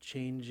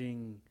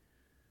changing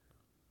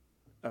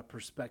a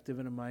perspective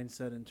and a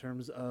mindset in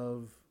terms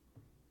of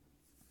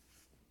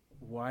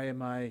why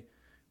am I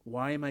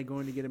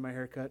going to get my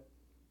hair cut?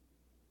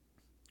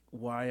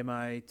 Why am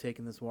I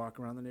taking this walk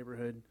around the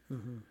neighborhood?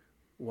 Mm-hmm.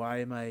 Why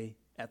am I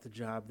at the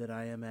job that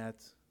I am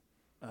at?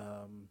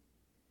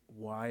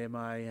 Why am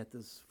I at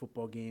this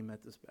football game,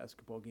 at this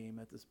basketball game,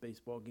 at this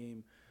baseball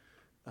game?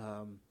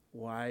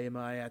 Why am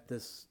I at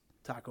this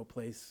taco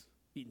place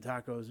eating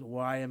tacos?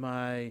 Why am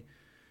I?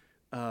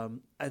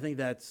 I think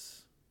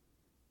that's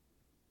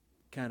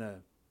kind of,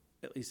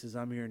 at least as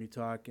I'm hearing you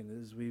talk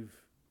and as we've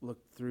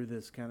looked through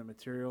this kind of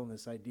material and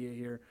this idea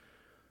here,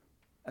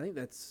 I think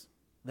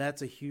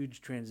that's a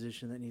huge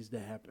transition that needs to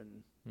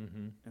happen.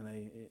 Mm-hmm. And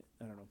I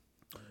don't know.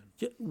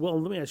 Yeah, well,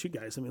 let me ask you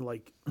guys. I mean,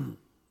 like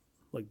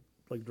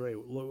Dre,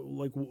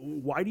 like,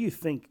 why do you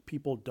think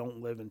people don't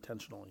live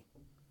intentionally?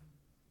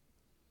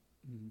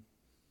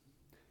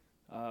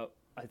 I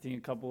think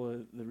a couple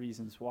of the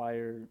reasons why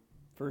are,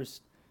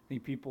 first, I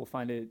think people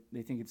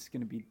they think it's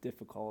going to be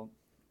difficult.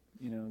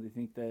 You know, they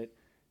think that it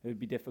would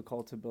be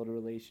difficult to build a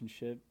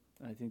relationship.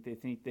 I think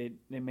they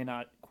may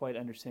not quite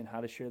understand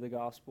how to share the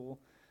gospel.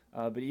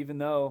 But even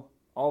though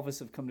all of us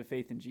have come to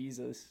faith in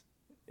Jesus,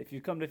 if you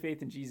come to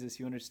faith in Jesus,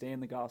 you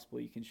understand the gospel,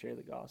 you can share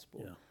the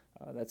gospel.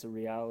 Yeah. That's a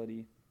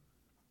reality.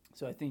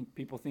 So I think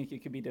people think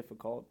it could be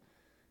difficult.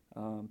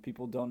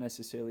 People don't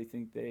necessarily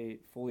think they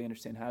fully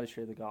understand how to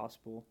share the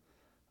gospel.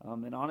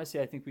 And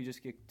honestly, I think we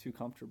just get too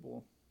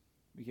comfortable.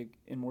 We get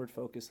inward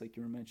focused, like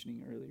you were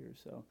mentioning earlier.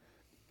 So,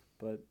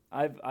 but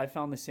I've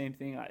found the same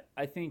thing.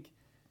 I think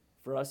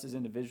for us as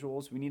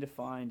individuals, we need to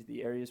find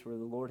the areas where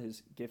the Lord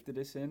has gifted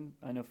us in.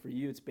 I know for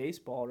you, it's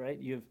baseball, right?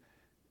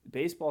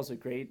 Baseball is a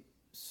great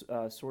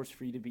source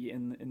for you to be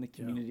in the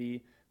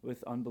community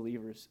with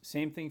unbelievers.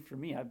 Same thing for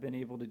me. I've been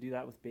able to do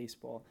that with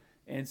baseball.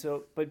 And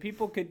so, but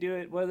people could do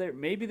it, whether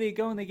maybe they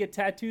go and they get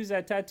tattoos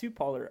at tattoo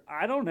parlor.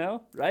 I don't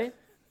know, right?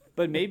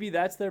 But maybe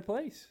that's their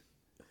place.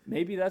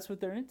 Maybe that's what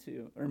they're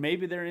into. Or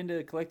maybe they're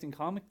into collecting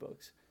comic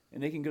books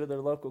and they can go to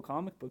their local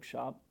comic book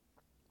shop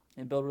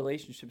and build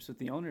relationships with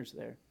the owners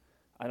there.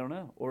 I don't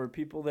know. Or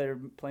people that are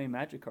playing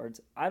Magic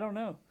cards. I don't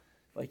know.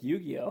 Like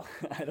Yu-Gi-Oh.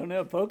 I don't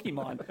know.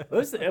 Pokemon.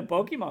 Those are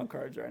Pokemon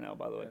cards right now,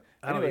 by the way.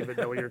 I don't even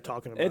know what you're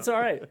talking about. It's all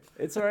right.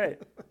 It's all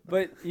right.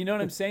 But you know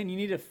what I'm saying? You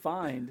need to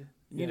find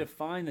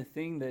the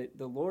thing that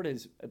the Lord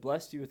has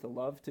blessed you with a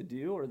love to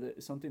do, or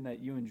something that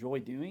you enjoy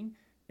doing,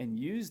 and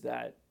use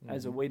that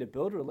as a way to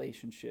build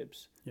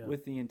relationships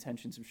with the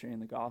intentions of sharing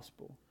the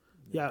gospel.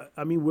 Yeah,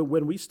 I mean,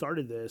 when we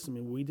started this, I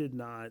mean, we did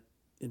not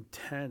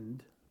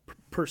intend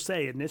per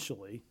se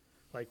initially,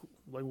 like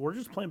we're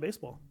just playing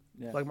baseball.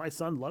 Yeah. Like my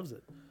son loves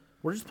it.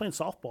 We're just playing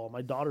softball.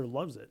 My daughter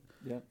loves it.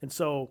 Yeah. And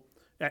so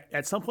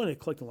at some point it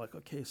clicked. I'm like,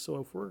 okay, so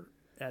if we're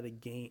at a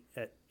game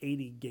at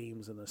 80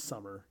 games in the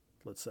summer,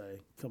 let's say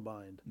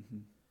combined,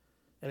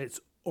 and it's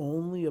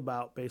only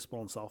about baseball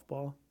and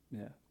softball,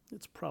 Yeah.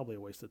 it's probably a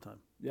waste of time.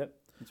 Yep.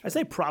 I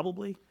say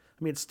probably.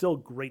 I mean, it's still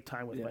great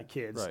time with my Yeah.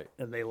 kids, Right.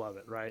 and they love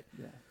it, right?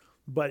 Yeah.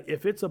 But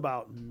if it's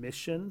about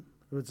mission,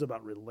 if it's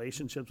about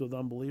relationships with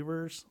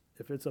unbelievers,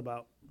 if it's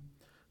about,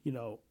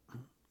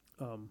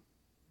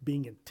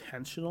 being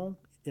intentional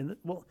in it,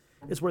 well,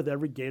 it's worth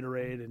every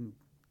Gatorade and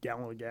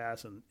gallon of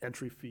gas and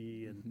entry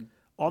fee and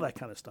all that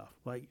kind of stuff.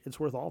 Like, it's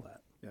worth all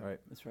that. Right.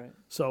 That's right.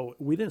 So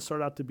we didn't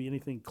start out to be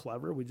anything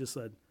clever. We just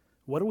said,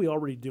 what are we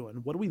already doing?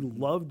 What do we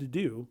love to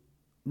do?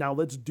 Now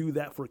let's do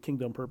that for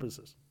kingdom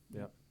purposes.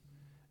 Yeah.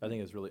 I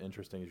think it's really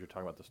interesting as you're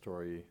talking about the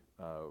story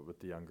with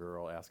the young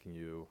girl asking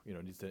you,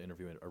 needs to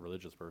interview a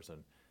religious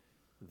person.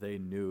 They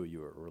knew you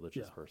were a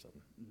religious Yeah. person.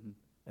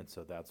 And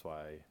so that's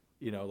why,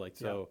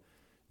 so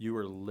you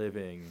were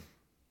living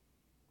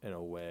in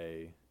a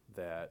way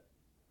that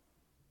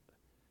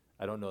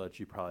I don't know that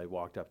you probably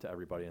walked up to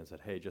everybody and said,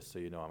 hey, just so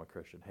you know I'm a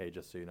Christian. Hey,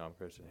 just so you know I'm a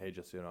Christian. Hey,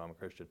 just so you know I'm a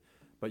Christian.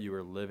 But you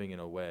were living in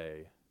a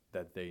way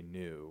that they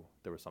knew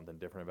there was something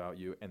different about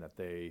you, and that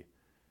they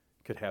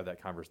could have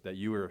that conversation, that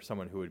you were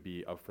someone who would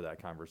be up for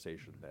that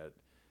conversation. That,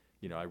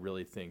 I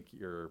really think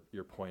your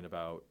point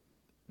about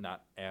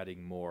not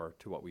adding more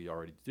to what we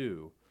already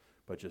do,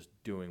 but just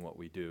doing what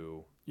we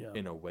do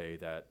in a way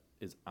that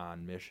is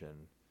on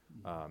mission,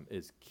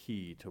 is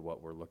key to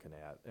what we're looking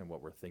at and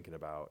what we're thinking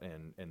about,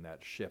 and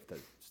that shift that,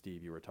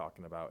 Steve, you were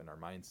talking about in our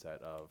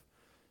mindset of,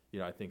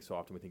 I think so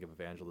often we think of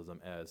evangelism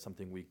as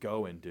something we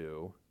go and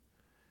do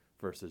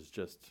versus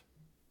just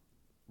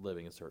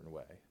living a certain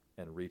way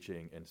and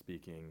reaching and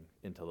speaking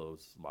into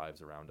those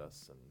lives around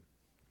us. And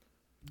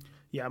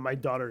Yeah, my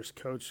daughter's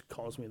coach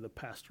calls me the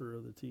pastor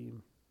of the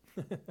team.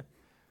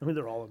 I mean,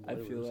 they're all I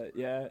unbelievers. feel that.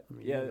 Yeah. I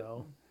mean, Yeah.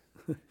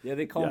 Yeah.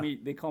 They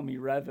call me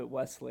Rev at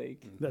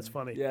Westlake. That's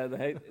funny. Yeah.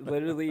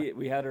 Literally,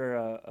 we had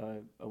our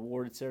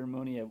award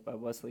ceremony at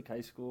Westlake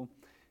High School,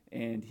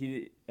 and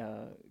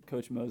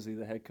Coach Mosley,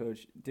 the head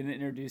coach, didn't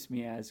introduce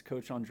me as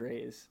Coach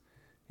Andres.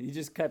 He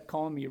just kept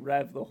calling me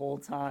Rev the whole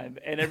time,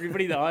 and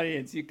everybody in the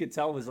audience, you could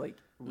tell, was like,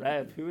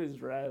 Rev, who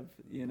is Rev?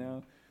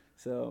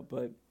 So,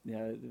 but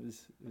yeah, it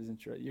was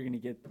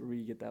interesting.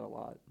 We get that a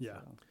lot. Yeah.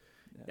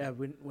 So, Yeah,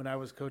 when I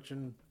was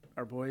coaching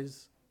our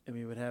boys and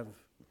we would have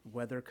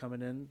weather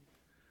coming in,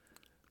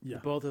 Yeah.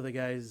 both of the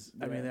guys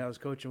Yeah. that I was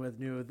coaching with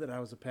knew that I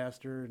was a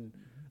pastor, and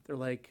they're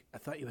like, I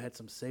thought you had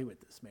some say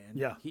with this, man.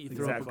 Yeah, You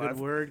throw up exactly. a good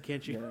word,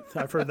 can't you?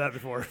 Yeah. I've heard that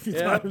before a few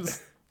Yeah.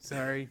 times.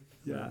 Sorry.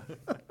 Yeah.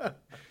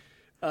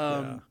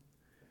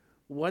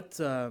 What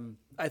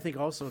I think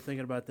also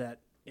thinking about that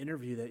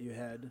interview that you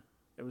had,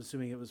 I was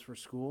assuming it was for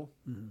school.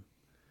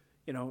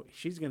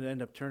 She's going to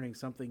end up turning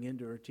something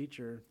into her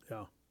teacher.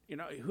 Yeah.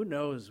 Who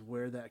knows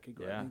where that could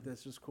go. I Yeah. think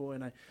that's just cool.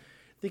 And I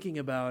thinking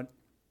about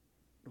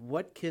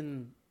what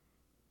can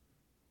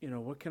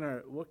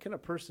a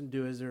person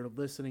do as they're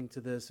listening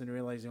to this and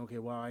realizing, okay,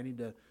 wow, I need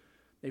to,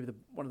 maybe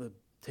one of the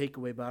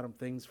takeaway bottom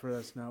things for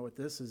us now with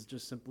this is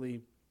just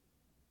simply,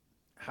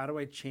 how do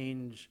I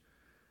change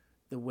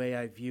the way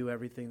I view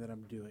everything that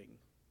I'm doing?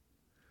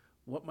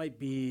 What might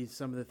be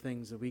some of the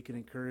things that we can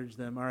encourage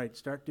them? All right,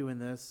 start doing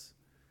this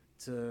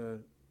to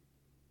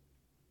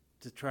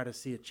try to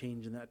see a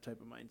change in that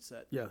type of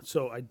mindset. Yeah.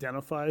 So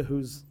identify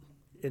who's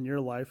in your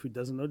life who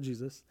doesn't know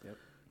Jesus, Yep.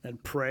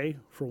 and pray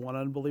for one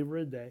unbeliever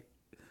a day.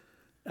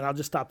 And I'll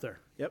just stop there.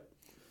 Yep.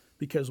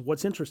 Because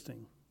what's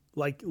interesting,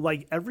 like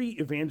every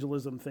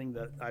evangelism thing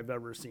that I've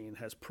ever seen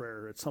has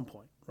prayer at some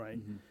point, right?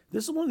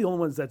 This is one of the only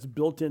ones that's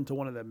built into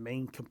one of the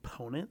main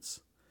components.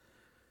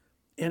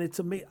 And it's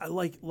amazing.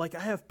 Like I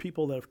have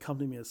people that have come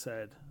to me and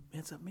said,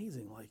 man, it's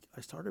amazing. Like,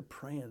 I started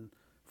praying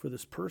for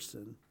this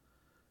person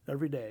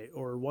every day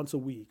or once a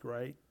week,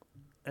 right?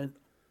 And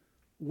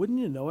wouldn't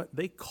you know it,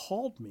 they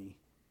called me.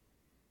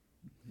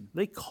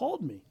 They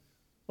called me.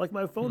 Like,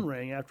 my phone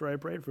rang after I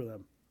prayed for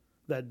them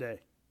that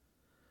day.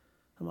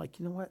 I'm like,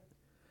 you know what?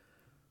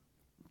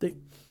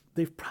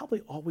 They've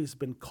probably always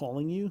been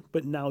calling you,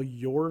 but now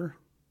you're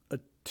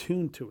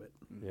attuned to it.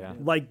 Yeah.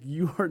 Like,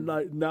 you are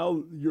not,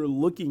 now you're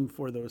looking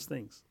for those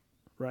things,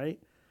 right?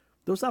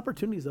 Those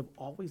opportunities have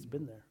always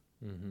been there.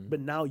 But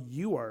now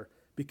you are,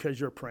 because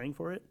you're praying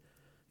for it,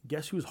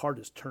 guess whose heart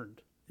is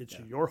turned? It's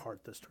your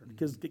heart that's turned.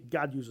 Because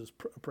God uses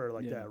a prayer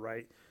like that,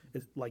 right?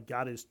 It's like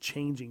God is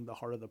changing the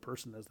heart of the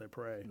person as they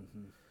pray.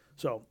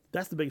 So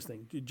that's the biggest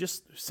thing. You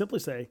just simply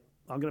say,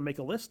 I'm going to make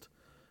a list,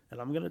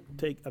 and I'm going to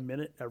take a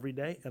minute every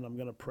day, and I'm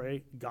going to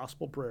pray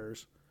gospel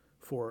prayers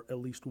for at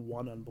least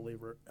one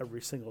unbeliever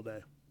every single day,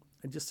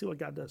 and just see what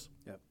God does.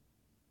 Yep.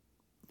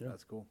 Yeah.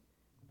 That's cool.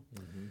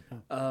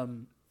 I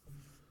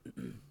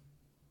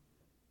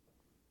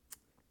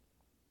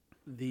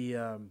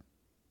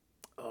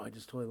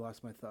just totally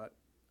lost my thought.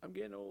 I'm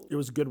getting old. It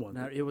was a good one.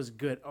 Now, it was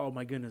good. Oh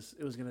my goodness,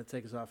 it was going to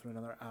take us off in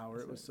another hour.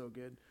 It was so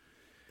good.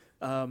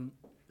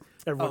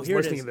 Everyone's here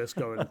it listening is. to this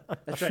going,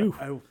 That's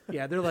right.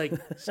 Yeah, they're like,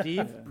 Steve.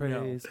 No.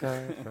 Praise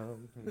God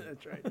from.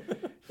 That's right.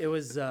 It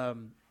was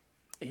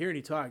hearing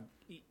you talk.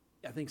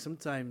 I think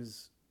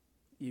sometimes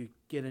you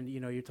get in.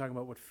 You're talking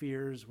about what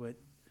fears, what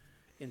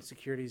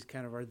insecurities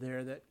kind of are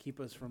there that keep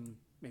us from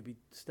maybe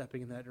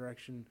stepping in that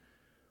direction.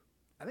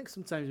 I think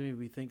sometimes maybe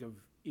we think of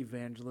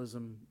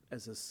evangelism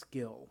as a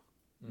skill,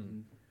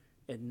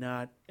 and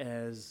not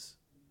as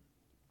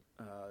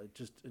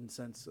just in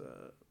sense,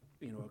 a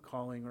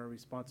calling or a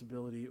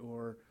responsibility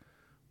or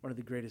one of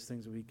the greatest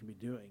things that we can be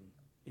doing.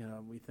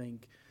 We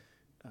think,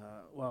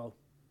 well,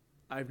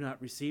 I've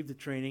not received the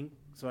training,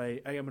 so I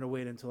am going to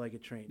wait until I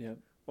get trained, Yep.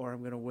 or I'm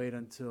going to wait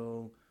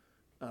until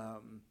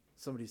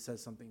somebody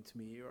says something to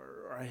me,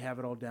 or I have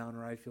it all down,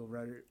 or I feel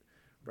ready,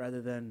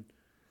 rather than,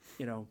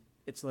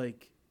 it's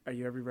like, are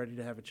you ever ready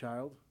to have a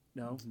child?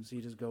 No. So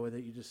you just go with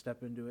it. You just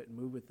step into it and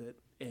move with it.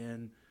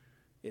 And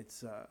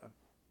it's,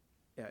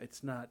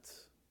 it's not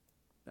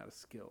a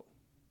skill.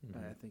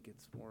 I think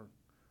it's more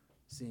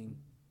seeing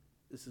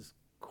this is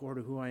core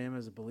to who I am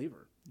as a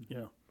believer.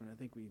 yeah. And I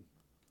think we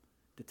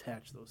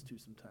detach those two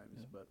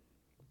sometimes, but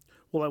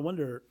Well, I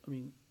wonder,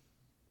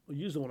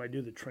 usually when I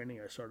do the training,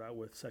 I start out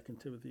with 2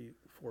 Timothy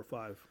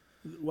 4:5.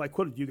 Well, I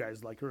quoted you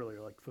guys like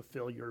earlier, like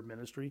fulfill your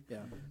ministry.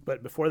 yeah.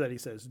 But before that, he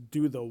says,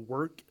 do the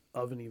work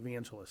of an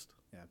evangelist.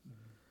 Yeah.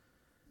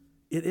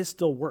 It is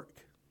still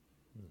work.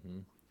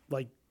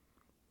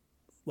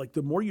 Like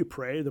the more you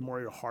pray, the more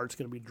your heart's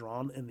going to be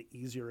drawn, and the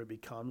easier it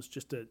becomes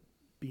just to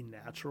be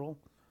natural.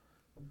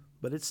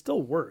 But it's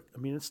still work.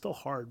 It's still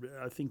hard.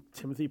 I think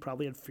Timothy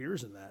probably had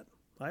fears in that.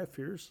 I have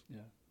fears. Yeah.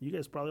 You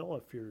guys probably all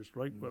have fears,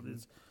 right? But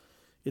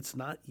it's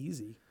not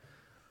easy.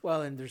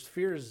 Well, and there's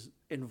fears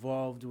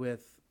involved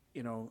with,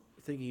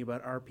 thinking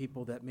about our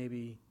people that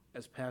maybe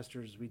as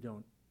pastors we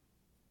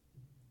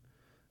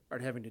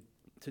aren't having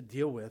to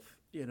deal with,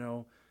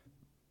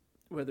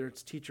 whether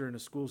it's teacher in a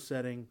school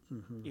setting,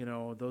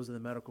 those in the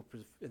medical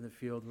in the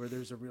field, where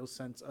there's a real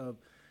sense of,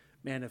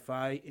 man, if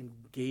I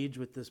engage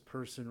with this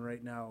person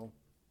right now,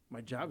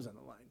 my job's on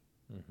the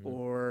line.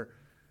 Or,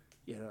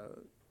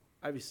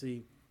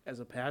 obviously as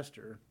a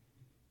pastor,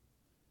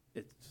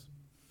 it's,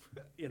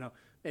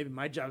 maybe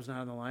my job's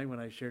not on the line when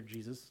I share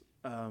Jesus.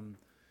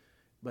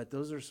 But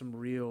those are some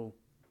real,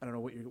 I don't know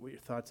what your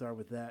thoughts are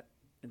with that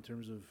in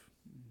terms of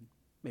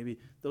maybe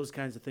those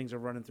kinds of things are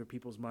running through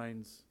people's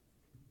minds.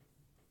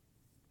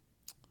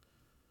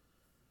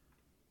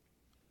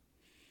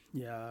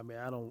 Yeah,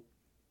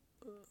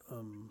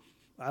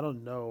 I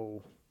don't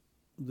know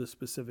the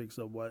specifics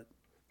of what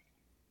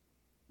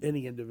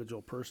any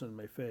individual person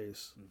may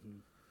face.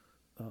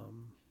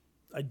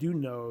 I do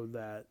know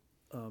that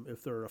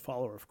if they're a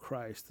follower of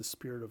Christ, the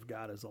Spirit of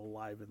God is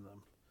alive in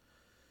them.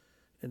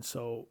 And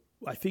so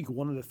I think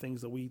one of the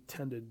things that we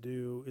tend to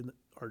do in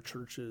our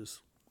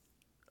churches,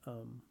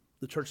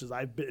 the churches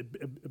I've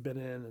been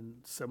in and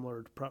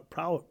similar to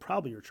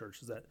probably your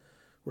church, is that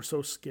we're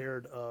so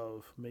scared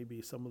of maybe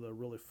some of the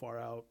really far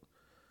out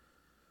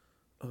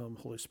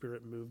Holy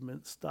Spirit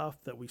movement stuff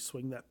that we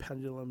swing that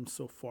pendulum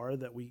so far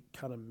that we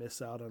kind of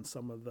miss out on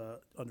some of the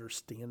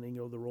understanding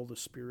of the role of the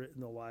Spirit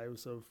in the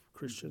lives of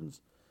Christians.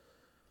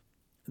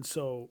 And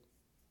so,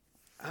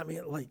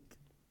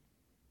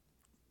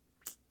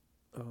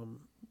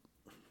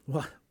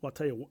 well, I'll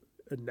tell you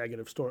a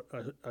negative story,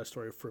 a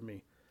story for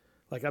me.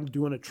 Like, I'm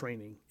doing a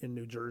training in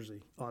New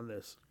Jersey on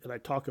this, and I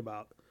talk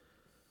about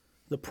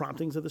the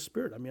promptings of the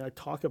Spirit. I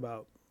talk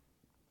about,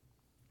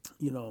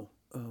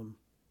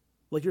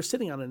 like you're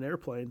sitting on an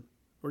airplane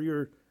or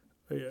you're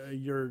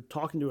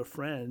talking to a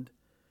friend,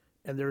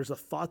 and there's a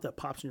thought that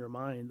pops in your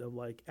mind of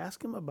like,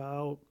 ask him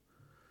about,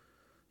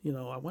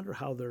 I wonder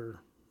how their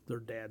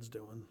dad's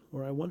doing,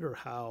 or I wonder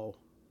how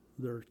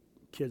their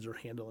kids are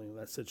handling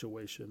that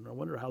situation, or I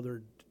wonder how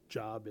their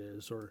job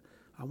is, or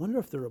I wonder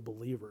if they're a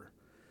believer.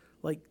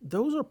 Like,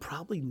 those are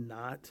probably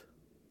not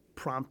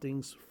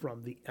promptings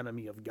from the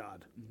enemy of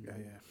God. Yeah.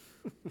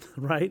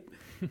 Right?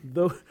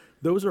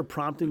 Those are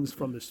promptings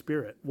from the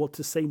Spirit. Well,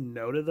 to say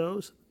no to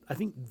those, I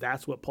think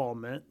that's what Paul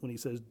meant when he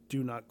says,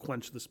 do not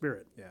quench the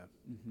Spirit. Yeah.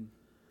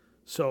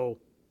 So,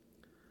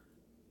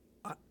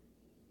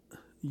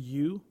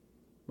 you,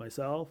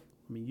 myself,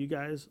 you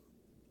guys,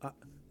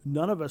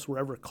 none of us were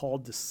ever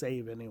called to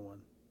save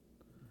anyone.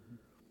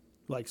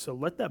 Like, so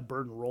let that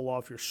burden roll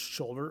off your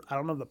shoulder. I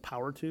don't have the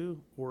power to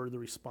or the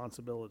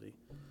responsibility.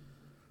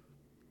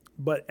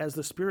 But as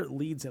the Spirit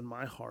leads in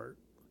my heart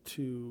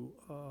to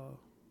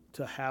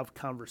have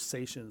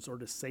conversations or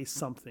to say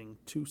something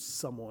to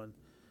someone,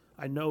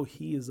 I know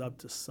He is up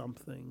to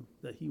something,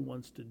 that He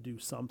wants to do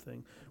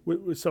something.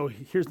 So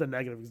here's the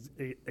negative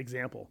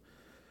example.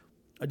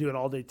 I do an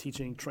all-day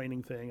teaching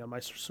training thing on my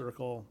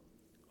circle.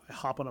 I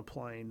hop on a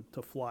plane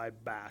to fly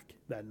back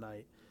that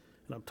night.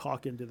 And I'm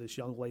talking to this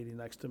young lady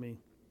next to me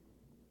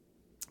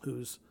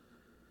who's,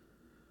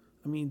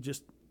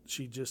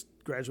 she just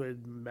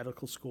graduated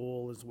medical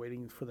school, is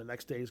waiting for the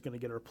next day, is going to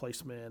get her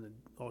placement, and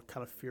all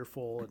kind of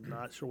fearful and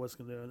not sure what's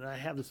going to do. And I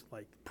have this,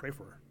 like, pray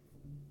for her.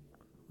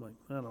 I'm like,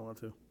 I don't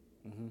want to.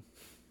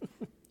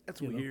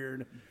 That's You know.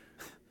 weird.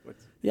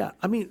 Yeah,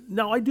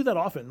 no, I do that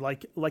often.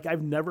 Like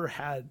I've never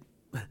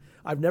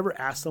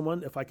asked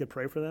someone if I could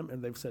pray for them,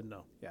 and they've said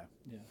no. Yeah.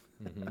 Yeah.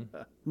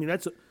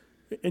 That's,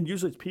 and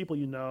usually it's people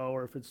you know,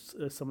 or if it's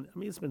someone.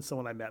 It's been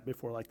someone I met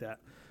before like that.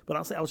 But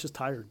honestly, I was just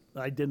tired.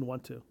 I didn't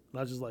want to, and I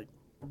was just like,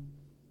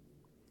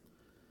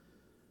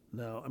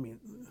 no.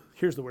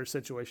 Here's the weird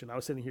situation. I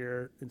was sitting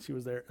here, and she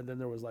was there, and then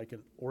there was like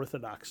an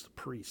Orthodox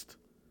priest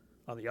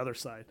on the other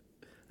side.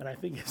 And I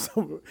think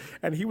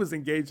and he was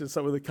engaged in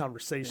some of the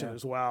conversation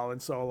as well.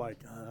 And so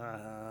like, and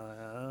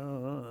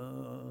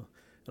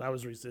I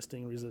was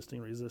resisting,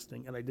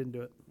 and I didn't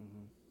do it.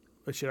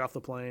 I shut off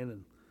the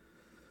plane,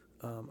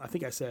 and I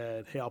think I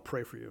said, hey, I'll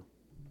pray for you.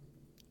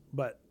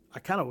 But I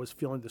kind of was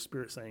feeling the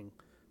Spirit saying,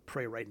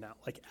 pray right now.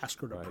 Like,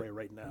 ask her to pray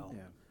right now.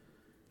 Yeah.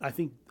 I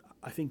think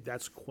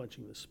that's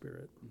quenching the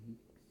Spirit.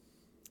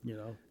 You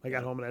know, I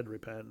got home and I had to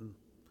repent and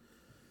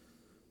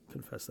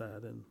confess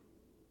that. And,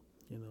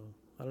 you know,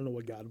 I don't know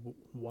what God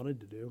wanted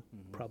to do,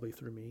 probably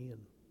through me and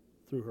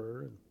through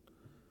her. And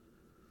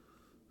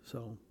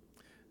so.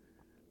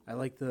 I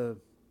like the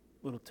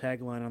little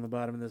tagline on the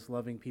bottom of this,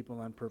 loving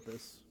people on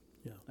purpose.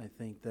 Yeah. I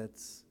think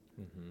that's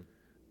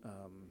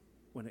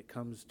when it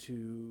comes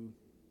to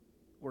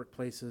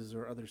workplaces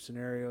or other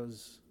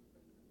scenarios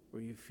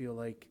where you feel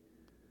like,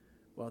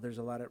 well, there's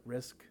a lot at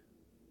risk.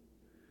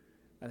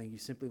 I think you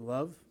simply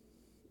love.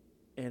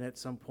 And at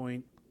some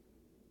point,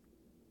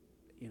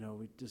 you know,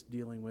 we're just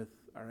dealing with,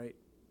 all right,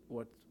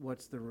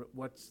 what's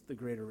the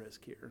greater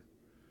risk here?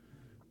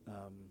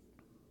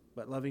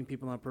 But loving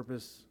people on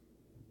purpose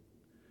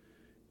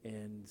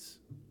and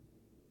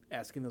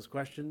asking those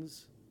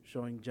questions,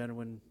 showing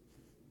genuine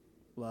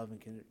love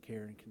and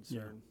care and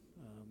concern.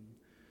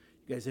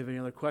 You guys have any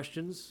other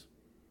questions?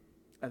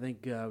 I think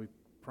we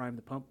primed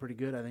the pump pretty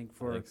good. I think I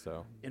for think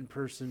so.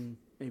 in-person,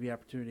 maybe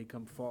opportunity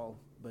come fall.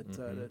 But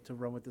to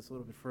run with this a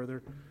little bit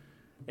further,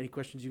 any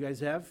questions you guys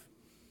have?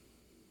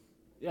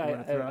 Yeah, You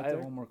wanna throw out I have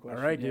there? one more question.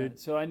 All right, Yeah. dude.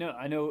 So I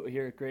know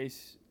here at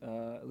Grace,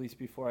 at least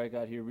before I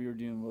got here, we were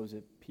doing, what was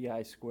it,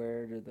 PI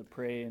squared, or the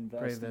pray,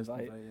 invest,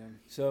 invite. yeah.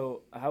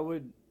 So how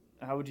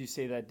would you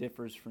say that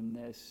differs from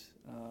this,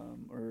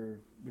 or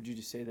would you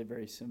just say they're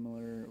very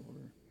similar? Or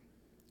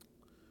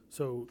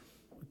So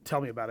tell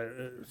me about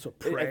it. So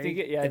pray, I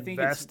think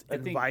invest,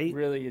 invite.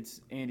 really it's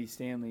Andy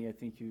Stanley. I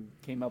think who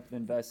came up with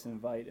invest and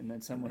invite, and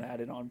then someone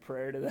added on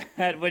prayer to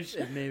that, which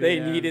Maybe, they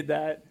yeah. needed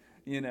that,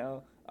 you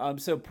know.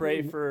 So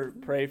pray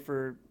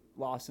for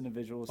lost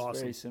individuals,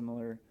 Awesome. very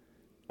similar.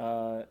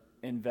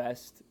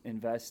 Invest in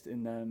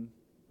them,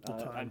 The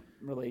time.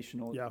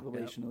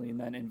 relationally, and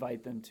then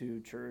invite them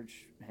to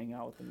church, hang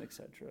out with them,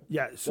 etc.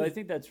 Yeah. So I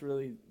think that's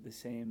really the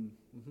same.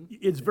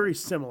 It's very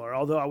similar,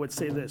 although I would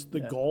say this: the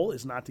Yeah. goal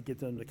is not to get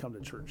them to come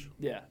to church.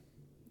 Yeah,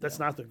 That's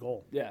not the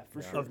goal, yeah,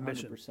 for sure, Of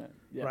mission, 100%.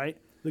 Yeah. right?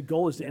 The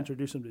goal is to Yeah.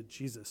 introduce them to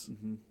Jesus.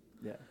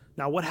 Yeah.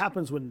 Now, what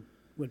happens when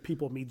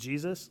people meet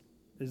Jesus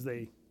is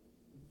they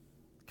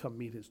come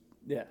meet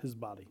Yeah. his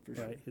body, For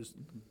sure. right?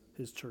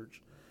 His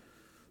church.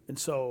 And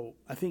so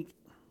I think,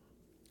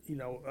 you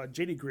know,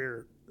 J.D.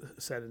 Greer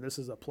said, and this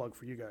is a plug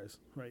for you guys,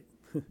 right?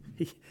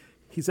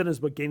 he said in his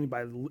book, Gaining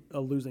by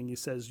Losing, he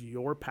says,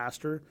 your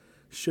pastor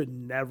should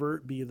never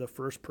be the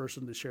first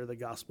person to share the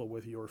gospel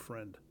with your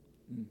friend.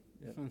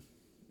 Yeah.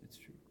 It's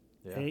true.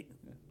 Yeah. Hey,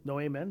 no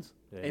amens?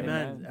 Yeah.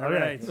 Amen. Amen. All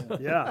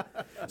right. Yeah.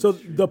 So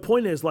the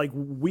point is, like,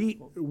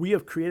 we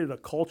have created a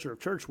culture of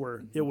church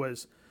where it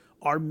was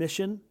our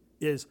mission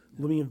is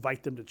let me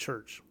invite them to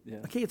church. Yeah.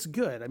 Okay, it's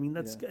good. I mean,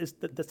 that's Yeah.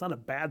 that's not a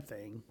bad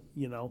thing,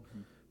 you know.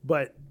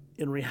 But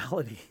in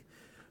reality,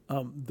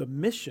 the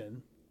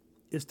mission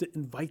is to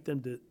invite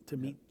them to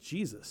meet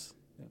Jesus,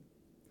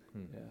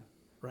 Yeah.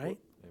 right?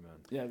 Amen.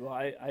 Yeah, well,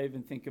 I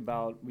even think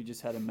about, we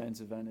just had a men's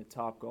event at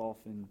Top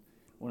Golf, and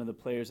one of the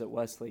players at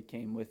Westlake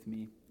came with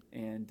me,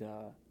 and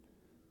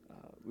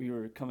we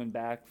were coming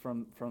back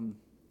from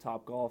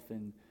Top Golf,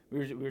 and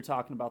we were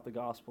talking about the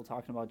gospel,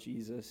 talking about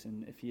Jesus,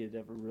 and if he had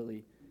ever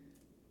really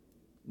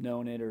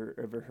known it or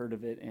ever heard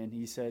of it. And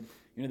he said,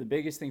 you know, the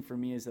biggest thing for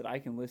me is that I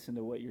can listen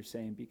to what you're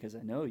saying because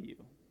I know you.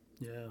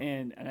 Yeah.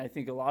 And I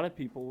think a lot of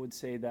people would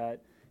say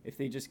that if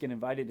they just get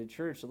invited to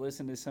church to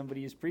listen to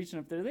somebody who's preaching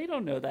up there, they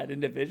don't know that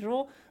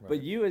individual.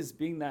 But you, as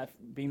being that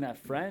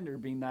friend or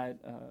being that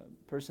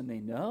person they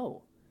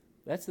know,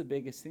 That's the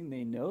biggest thing.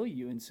 They know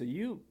you, and so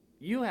you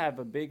have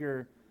a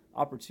bigger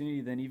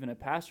opportunity than even a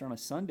pastor on a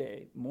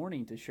Sunday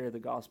morning to share the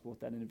gospel with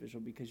that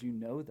individual because you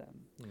know them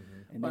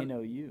and they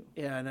know you.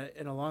 Yeah,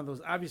 and along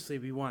those, obviously,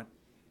 we want,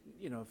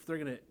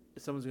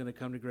 if someone's gonna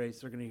come to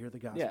Grace, they're gonna hear the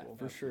gospel. Yeah,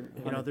 for sure.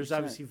 There's 100%.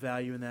 obviously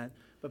value in that,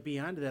 but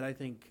beyond that, I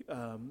think,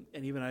 and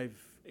even I've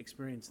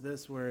experienced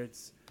this where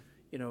it's,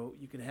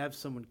 you can have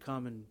someone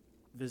come and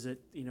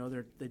visit.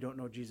 They don't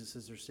know Jesus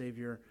as their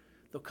Savior.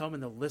 They'll come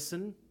and they'll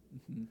listen,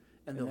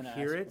 and they'll then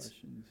hear ask it.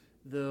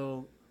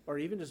 questions. Or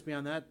even just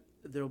beyond that,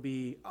 there'll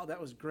be, oh, that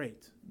was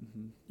great.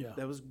 Yeah.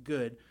 That was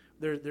good.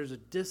 There's a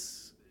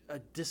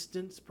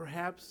distance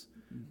perhaps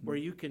where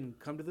you can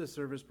come to the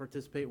service,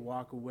 participate,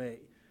 walk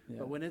away. Yeah.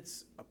 But when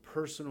it's a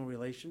personal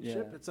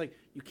relationship, Yeah. it's like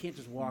you can't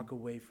just walk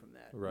away from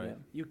that. Right. Yeah.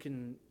 You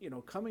can,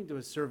 coming to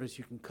a service,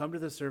 you can come to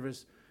the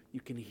service, you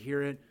can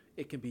hear it,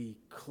 it can be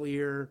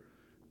clear,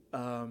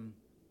 and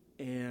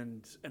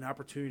an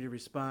opportunity to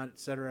respond,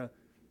 etc.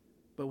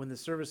 But when the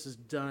service is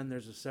done,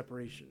 there's a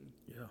separation.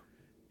 Yeah.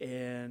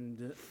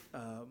 And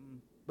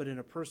but in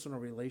a personal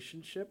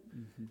relationship,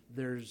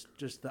 there's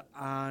just the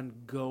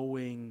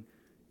ongoing.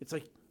 It's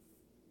like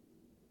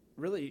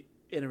really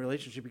in a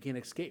relationship, you can't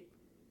escape.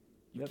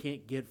 You Yep.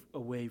 can't get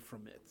away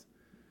from it.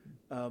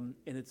 And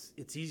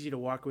it's easy to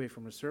walk away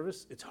from a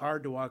service. It's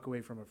hard to walk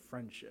away from a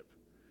friendship.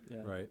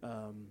 Yeah. Right.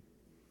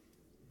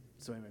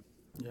 So anyway,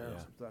 Yeah. Yeah.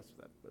 some thoughts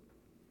for that. But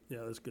Yeah,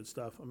 that's good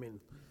stuff. I mean,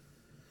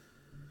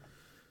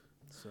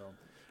 so,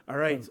 all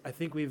right, I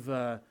think we've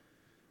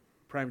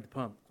primed the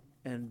pump,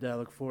 and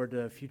look forward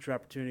to a future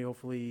opportunity.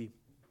 Hopefully,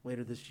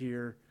 later this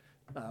year,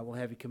 we'll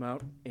have you come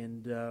out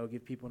and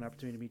give people an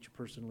opportunity to meet you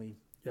personally.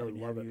 Yeah, we'd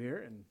and love have it. you here,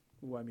 and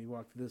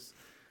walk through this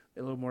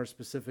a little more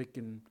specific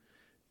and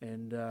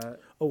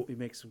Oh, we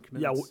make some yeah,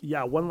 commitments.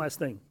 yeah. One last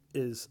thing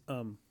is,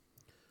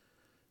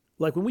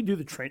 like when we do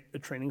the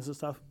trainings and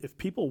stuff, if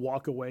people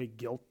walk away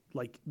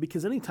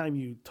because anytime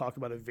you talk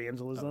about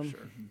evangelism, Sure.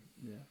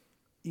 Yeah.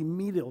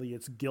 immediately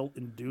it's guilt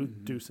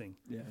inducing.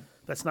 Yeah.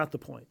 That's not the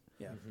point.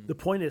 Yeah. The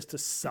point is to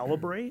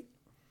celebrate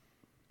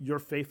your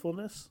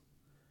faithfulness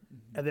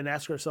and then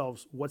ask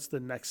ourselves, what's the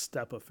next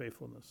step of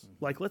faithfulness?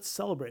 Like, let's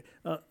celebrate.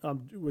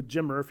 What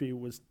Jim Murphy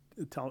was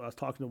telling, I was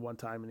talking to him one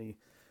time, and he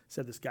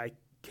said this guy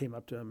came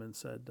up to him and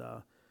said,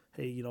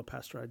 hey,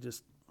 Pastor,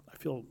 I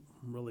feel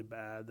really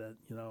bad that,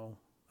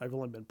 I've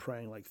only been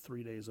praying like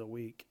 3 days a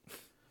week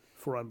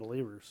for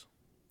unbelievers.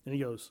 And he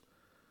goes,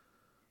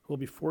 well,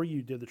 before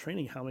you did the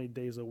training, how many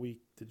days a week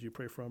did you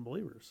pray for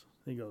unbelievers?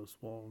 And he goes,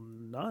 well,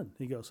 none.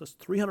 He goes, that's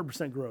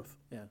 300% growth.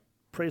 Yeah.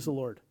 Praise the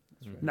Lord.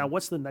 Now,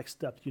 what's the next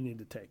step you need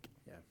to take?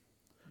 Yeah.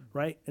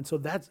 Right? And so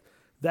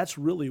that's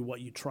really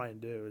what you try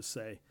and do is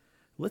say,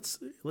 let's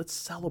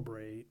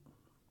celebrate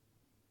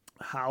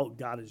how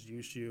God has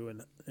used you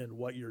and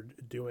what you're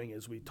doing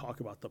as we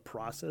talk about the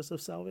process of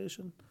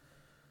salvation.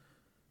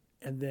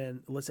 And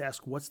then let's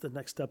ask, what's the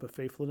next step of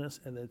faithfulness?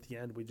 And then at the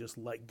end, we just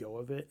let go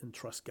of it and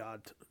trust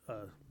God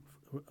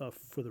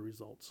for the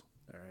results.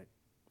 All right.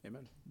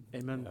 Amen.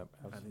 Amen. Yep,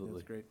 I think absolutely.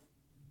 that's great.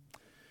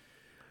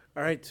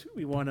 All right.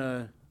 We want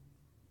to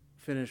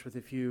finish with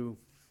a few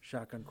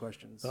shotgun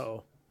questions.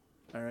 Uh-oh.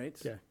 All right.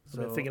 Yeah. I've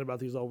been thinking about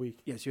these all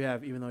week. Yes, you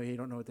have, even though you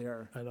don't know what they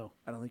are. I know.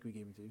 I don't think we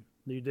gave them to you.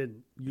 No, you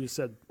didn't. You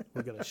said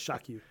we're going to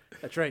shock you.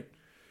 That's right.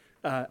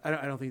 I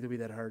don't think they'll be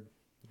that hard.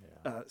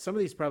 Yeah. Some of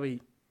these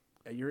probably,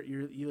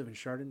 you live in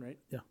Chardon, right?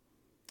 Yeah.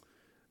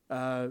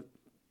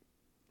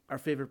 Our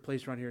favorite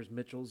place around here is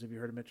Mitchell's. Have you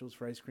heard of Mitchell's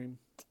for ice cream?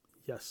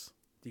 Yes.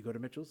 Do you go to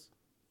Mitchell's?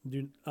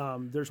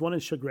 There's one in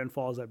Chagrin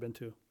Falls I've been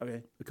to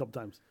Okay. a couple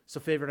times. So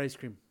favorite ice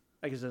cream.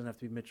 I guess it doesn't have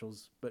to be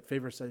Mitchell's, but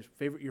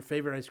your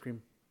favorite ice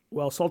cream.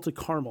 Well, salted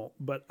caramel,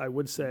 but I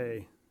would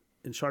say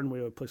in Chardon we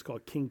have a place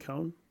called King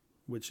Cone,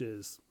 which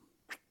it's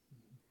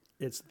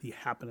the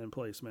happening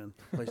place, man.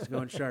 Place to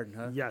go in Chardon,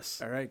 huh?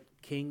 Yes. All right.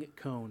 King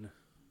Cone.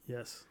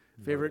 Yes.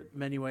 Favorite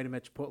menu item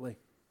at Chipotle?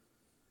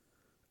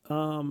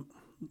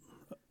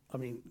 I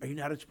mean, Are you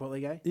not a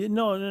Chipotle guy?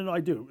 no, I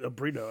do. A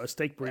burrito, a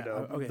steak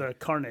burrito, okay. the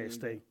carne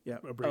steak. Yeah.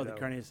 A Oh, burrito. the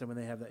carne asada when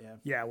they have that, yeah.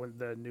 Yeah, when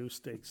the new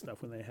steak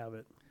stuff when they have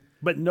it.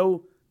 But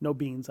no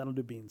beans. I don't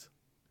do beans.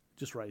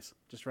 Just rice.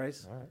 Just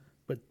rice? All right.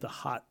 But the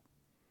hot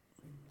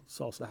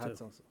salsa The hot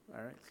too. salsa.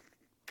 All right.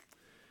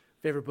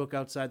 Favorite book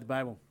outside the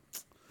Bible?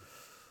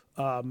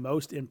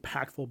 Most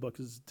impactful book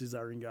is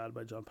Desiring God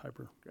by John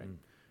Piper. Great.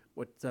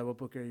 What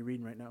book are you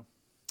reading right now?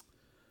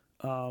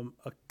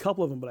 A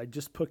couple of them, but I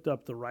just picked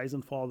up The Rise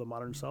and Fall of the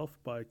Modern Self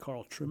by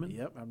Carl Truman.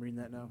 Yep, I'm reading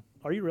that now.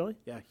 Are you really?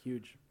 Yeah,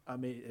 huge. I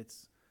mean,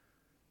 it's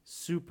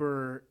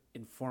super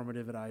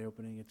informative and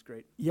eye-opening. It's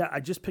great. Yeah, I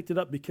just picked it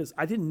up because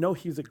I didn't know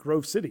he's at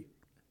Grove City.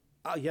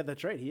 Oh, yeah,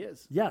 that's right. He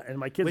is. Yeah, and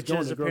my kid's Which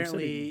going is to Grove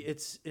apparently, City.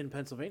 it's in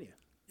Pennsylvania.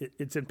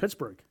 It's in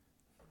Pittsburgh,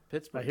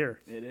 Pittsburgh. I hear.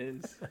 It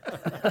is.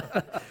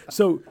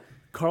 So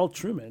Carl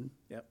Truman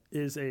Yep.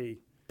 is a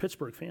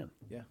Pittsburgh fan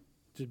Yeah.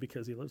 just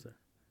because he lives there.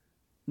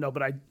 No,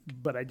 but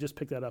I just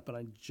picked that up and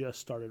I just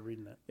started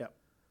reading it. Yep.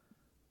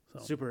 So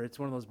Super. It's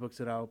one of those books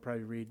that I'll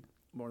probably read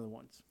more than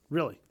once.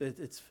 really,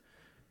 It's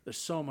There's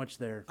so much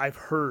there. I've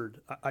heard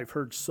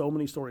so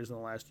many stories in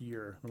the last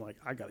year. I'm like,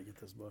 I got to get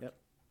this book. Yep.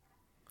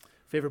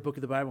 Favorite book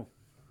of the Bible?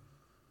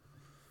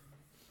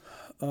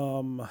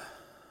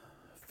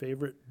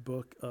 Favorite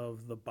book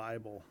of the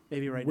Bible.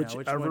 Maybe right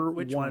Whichever now.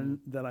 Which one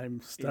that I'm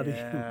studying.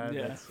 Yeah,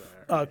 Yeah. that's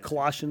all right.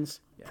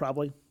 Colossians, Yeah.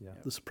 probably. Yeah.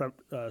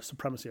 The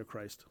supremacy of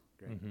Christ.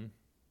 Great.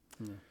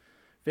 Mm-hmm.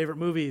 Favorite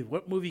movie?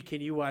 What movie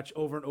can you watch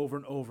over and over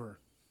and over?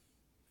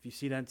 If you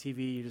see it on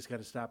TV, you just got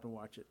to stop and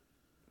watch it.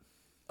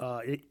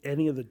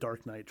 Any of the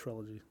Dark Knight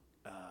trilogy.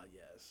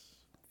 Yes.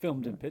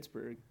 Filmed in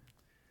Pittsburgh.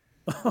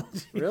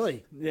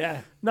 Really?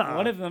 Yeah. Nuh-uh.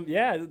 One of them.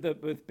 Yeah,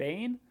 with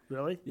Bane.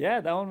 Really?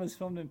 Yeah, that one was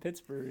filmed in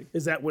Pittsburgh.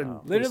 Is that when the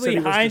Literally city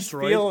was Heinz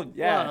destroyed? Field.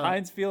 Yeah, Well,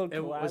 Heinz Field.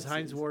 And was collapses.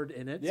 Heinz Ward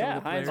in it? Yeah, Some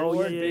of the Heinz players?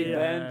 Ward, yeah, Big yeah,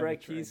 Ben, yeah, Brett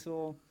that's right.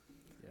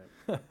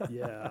 Kiesel.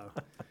 Yeah.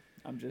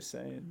 I'm just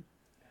saying.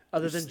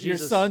 Other than Your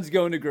Jesus, son's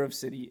going to Grove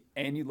City,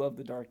 and you love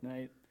the Dark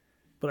Knight.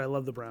 But I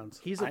love the Browns.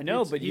 he's a I know,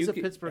 Pitts- but he's you a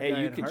could, Pittsburgh hey, guy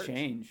you at could heart.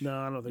 change. No,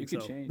 I don't think You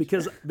could so. change.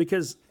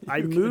 Because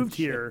I moved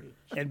here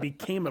and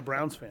became a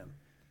Browns fan.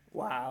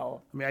 Dude, I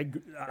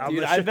mean, I'm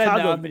a I bet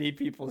Chicago. not many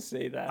people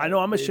say that. I know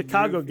I'm a They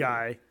Chicago move here.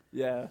 guy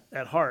Yeah.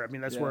 at heart. I mean,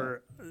 that's Yeah.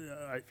 where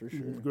I For sure.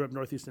 grew up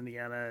Northeast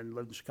Indiana and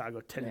lived in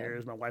Chicago 10 Yeah.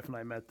 years. My wife and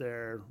I met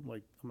there.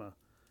 Like, I'm a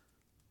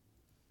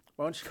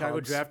Well, and Chicago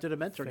Cubs drafted a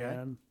mentor guy,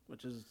 fan.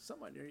 which is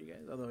somewhat near you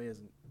guys, although he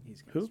hasn't.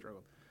 He's kind Who? of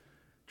struggled.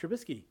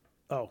 Trubisky.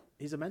 Oh,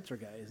 He's a mentor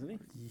guy, isn't he?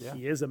 Yeah.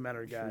 he is a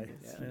mentor guy,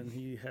 is. and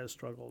he has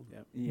struggled. Yeah.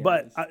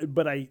 Yes.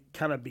 But I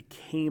kind of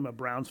became a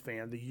Browns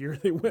fan the year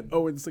they went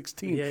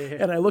 0-16. Yeah,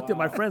 yeah. And I looked at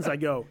my friends. I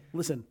go,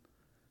 listen,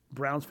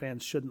 Browns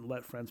fans shouldn't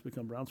let friends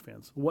become Browns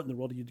fans. What in the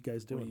world are you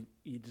guys Well, doing?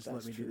 you just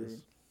That's let me do true.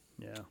 this.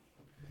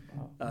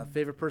 Yeah.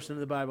 Favorite person in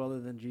the Bible other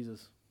than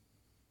Jesus?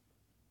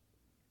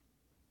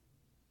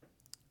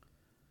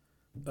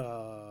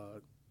 I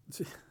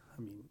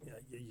mean,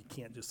 you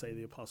can't just say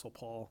the Apostle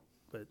Paul,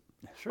 but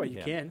Sure, Well,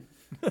 you can.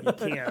 you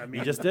can. I mean,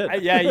 You just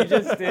did. Yeah, you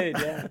just did.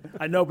 Yeah.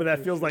 I know, but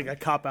that feels like a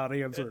cop out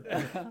answer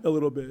a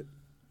little bit.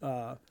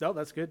 No,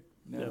 that's good.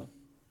 No.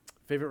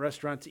 Favorite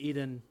restaurant to eat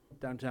in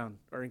downtown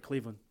or in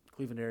Cleveland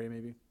area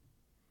maybe?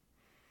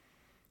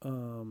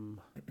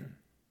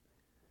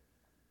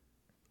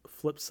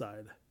 Flip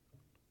side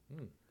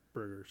Hmm.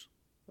 burgers.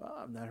 Well,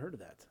 I've not heard of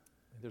that.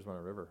 There's one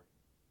at River.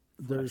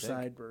 There's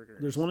Side burger.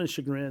 there's one in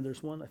Chagrin.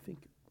 There's one I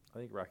think I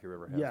think Rocky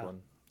River has Yeah.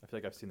 one. I feel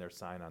like I've seen their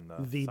sign on the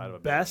the side of a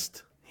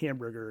best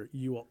hamburger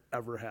you will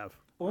ever have.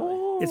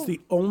 Oh, It's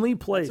the only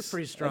That's place. a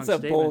pretty strong that's a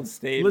statement. bold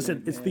statement.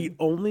 Listen, it's man. the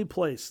only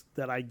place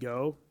that I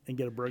go and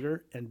get a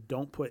burger and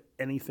don't put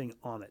anything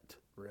on it.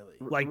 Really.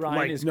 Like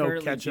Ryan is no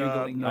currently ketchup.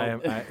 Googling No,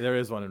 There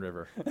is one in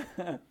River.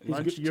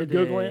 Lunch you're today.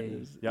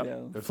 Googling it? Yep.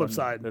 Yeah. There's Flip one,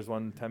 side. There's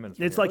one 10 minutes.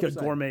 from it's here. like a Flip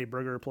side. gourmet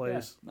burger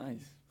place.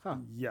 Nice. Huh.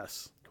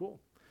 Yes, Cool.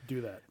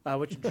 do that.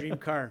 What's your dream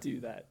car? Do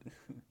that.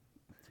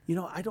 You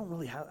know, I don't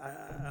really have.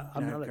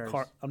 I'm You not don't a have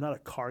car. cars. I'm not a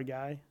car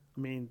guy. I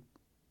mean,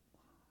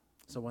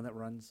 So one that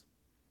runs.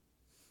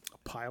 a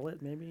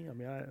pilot maybe. I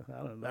mean, I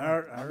don't know.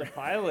 All right.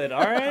 Pilot.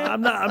 All right.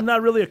 I'm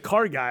not really a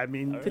car guy. I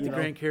mean, Get the you know,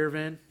 Grand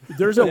Caravan.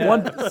 there's a Yeah,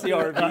 one.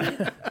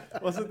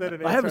 CRV. Wasn't that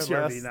an I have a answer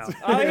CRV last- now.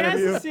 Oh, yeah,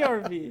 it's a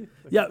CRV.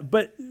 Yeah,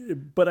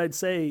 but I'd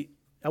say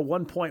at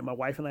one point my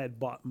wife and I had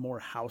bought more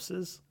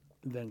houses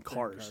than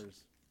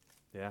cars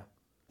Yeah.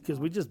 because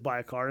we just buy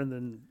a car and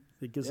then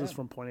it gets us Yeah.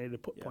 from point A to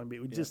point B.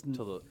 We Yeah. just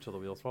Till the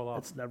wheels fall off.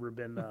 it's never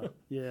been.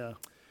 Yeah,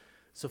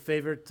 So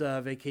favorite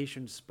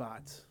vacation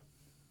spot?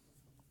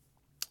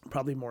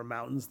 probably more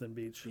mountains than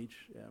beach.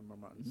 Beach. Yeah, more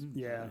mountains.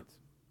 Yeah. Right.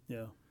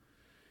 Yeah.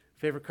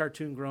 Favorite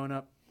cartoon growing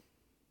up?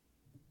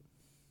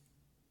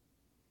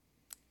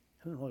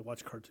 I didn't really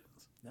watch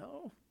cartoons.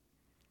 No.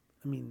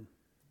 I mean,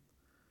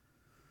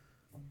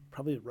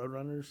 probably the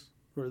Roadrunners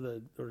or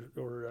the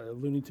or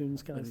Looney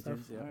Tunes kind Looney of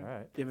stuff. Tunes, yeah. All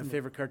right. Do you have a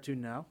favorite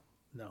cartoon now?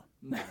 No,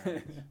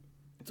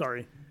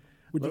 sorry.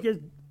 Would you guys?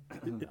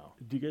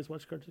 Do you guys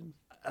watch cartoons?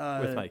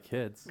 With my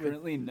kids.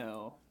 Currently,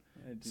 no.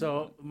 I do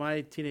So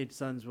my teenage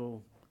sons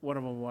will. One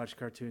of them will watch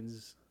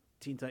cartoons.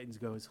 Teen Titans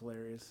Go is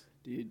hilarious.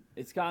 not. Dude,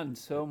 it's gotten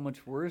so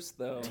much worse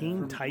though. Teen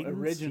from Titans? Teen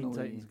Originally,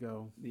 Teen Titans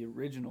Go. the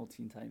original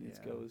Teen Titans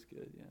Yeah. Go is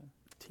good. Yeah.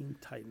 Teen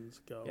Titans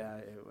Go. Yeah,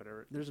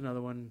 whatever. There's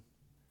another one.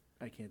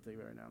 I can't think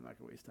of it right now. I'm not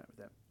gonna waste time with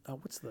that. Oh,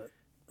 what's the?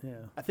 Yeah,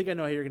 I think I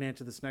know how you're gonna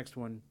answer this next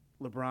one.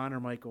 LeBron or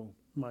Michael?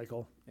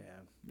 Michael. Yeah,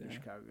 you're a Yeah.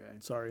 Chicago guy.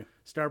 Sorry,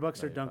 Starbucks No,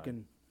 or you're fine.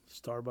 Dunkin'?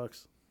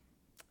 Starbucks.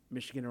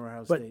 Michigan or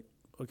Ohio But- State?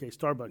 Okay,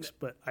 Starbucks,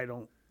 but I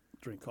don't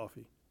drink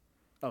coffee.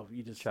 Oh,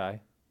 you just.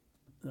 Chai.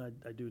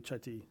 I do chai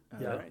tea.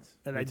 All Yeah, right.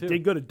 and Me I too.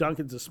 did go to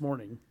Dunkin's this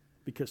morning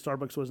because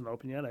Starbucks wasn't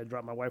open yet. I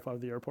dropped my wife off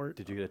at the airport.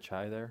 Did you get a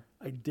chai there?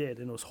 I did,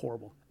 and it was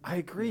horrible. I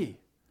agree.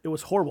 It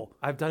was horrible.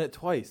 I've done it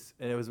twice,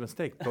 and it was a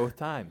mistake both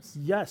times.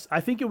 Yes, I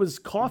think it was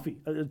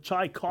coffee, a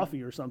chai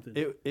coffee or something.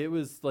 It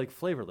was like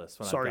flavorless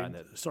when sorry, I've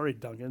gotten it. sorry,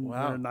 Duncan.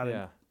 Wow. We're not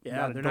Yeah. Yeah,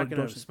 not they're a not going to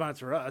Dorset.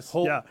 sponsor us.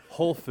 Yeah.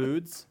 Whole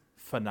Foods,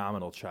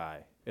 phenomenal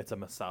chai. It's a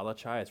masala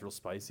chai. It's real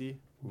spicy.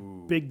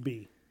 Ooh. Big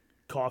B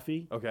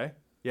coffee. Okay.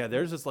 Yeah,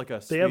 there's just like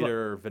a They have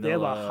sweeter They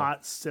vanilla. have a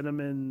hot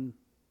cinnamon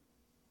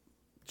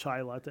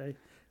chai latte.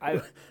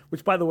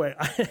 which by the way,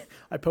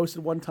 I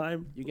posted one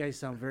time. You guys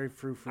sound very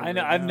frou-frou. I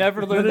know. right I've now.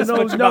 never learned this no,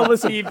 much no, about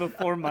listen. tea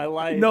before in my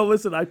life. No,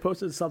 listen, I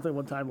posted something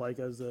one time like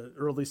as an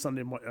early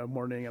Sunday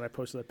morning, and I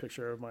posted a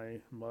picture of my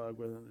mug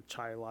with a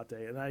chai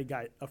latte, and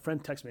a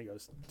friend texted me and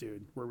goes,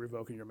 "Dude, we're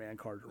revoking your man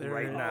card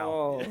right it is. now."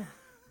 Oh.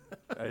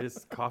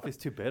 Coffee's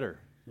too bitter.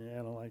 Yeah,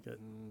 I don't like it.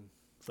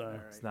 Sorry,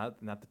 All It's not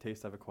the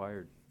taste I've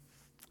acquired.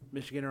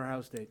 Michigan or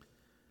Ohio State?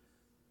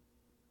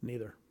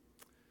 neither.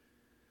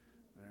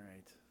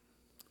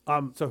 All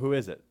right. So who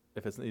is it?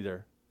 If it's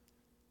neither,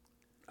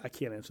 I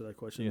can't answer that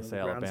question. You gonna on say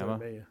the grounds that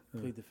Alabama? I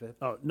may. Plead the fifth.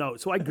 Oh no!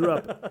 So I grew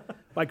up.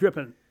 I grew up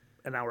in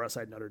an hour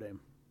outside Notre Dame,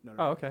 No,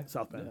 oh okay,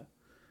 South Bend. Yeah.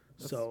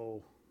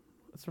 So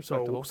that's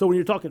respectable. So when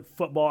you're talking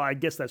football, I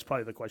guess that's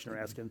probably the question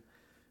you're asking.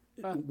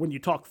 When you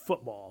talk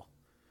football,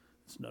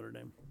 it's Notre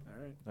Dame.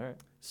 All right. All right,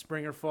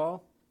 Spring or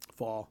fall?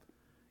 Fall.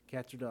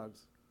 Cats or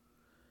dogs?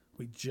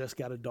 We just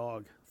got a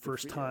dog.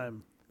 First for you.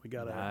 time. We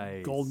got a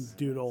Nice. golden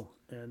doodle,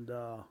 and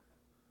I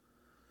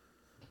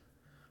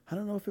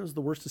don't know if it was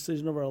the worst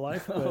decision of our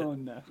life, but Oh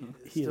no.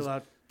 he Still is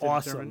out to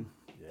awesome. determine?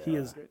 He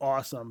is Great.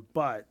 awesome,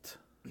 but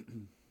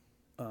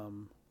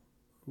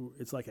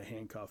it's like a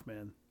handcuff,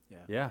 man.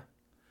 yeah,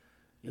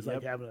 It's Yep.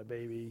 like having a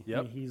baby.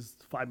 Yep. He's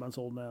 5 months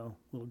old now,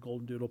 little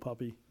golden doodle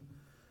puppy.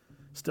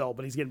 Still,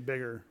 but he's getting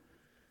bigger.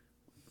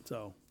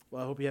 So,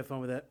 Well, I hope you have fun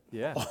with that.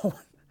 yeah.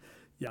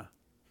 yeah.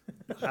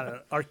 I don't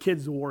know. Our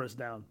kids wore us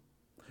down.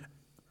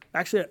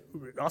 Actually,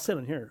 I'll say it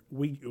on here.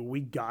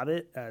 We got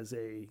it as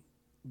a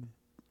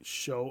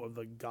show of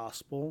the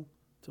gospel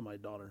to my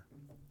daughter.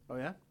 Oh,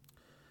 yeah?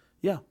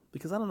 Yeah,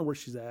 because I don't know where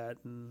she's at,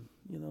 and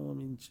I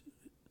mean,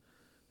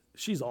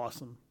 she's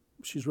awesome.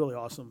 She's really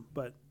awesome,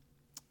 but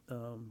I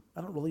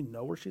don't really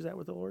know where she's at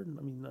with the Lord.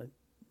 I mean,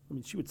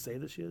 she would say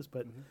that she is,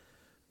 but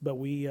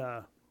we.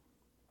 I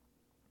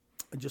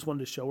just wanted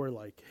to show her,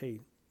 like,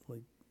 hey,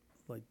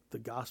 like the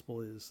gospel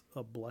is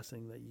a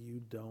blessing that you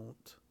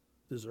don't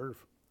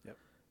deserve, Yep.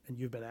 and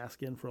you've been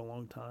asking for a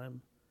long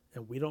time,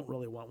 and we don't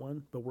really want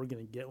one, but we're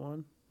going to get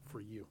one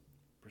for you.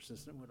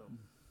 Persistent widow.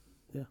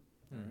 Yeah.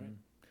 All right.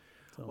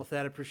 So Well,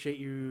 Thad, I appreciate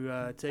you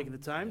taking the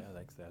time. Yeah,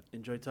 thanks, Dad.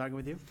 Enjoyed talking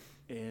with you,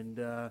 and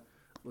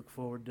look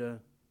forward to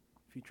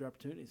future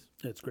opportunities.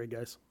 it's great,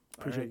 guys.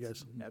 All Appreciate right. you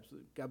guys.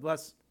 Absolutely. God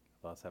bless.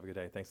 Well, let's have a good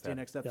day. Thanks, See you Dad.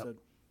 next episode.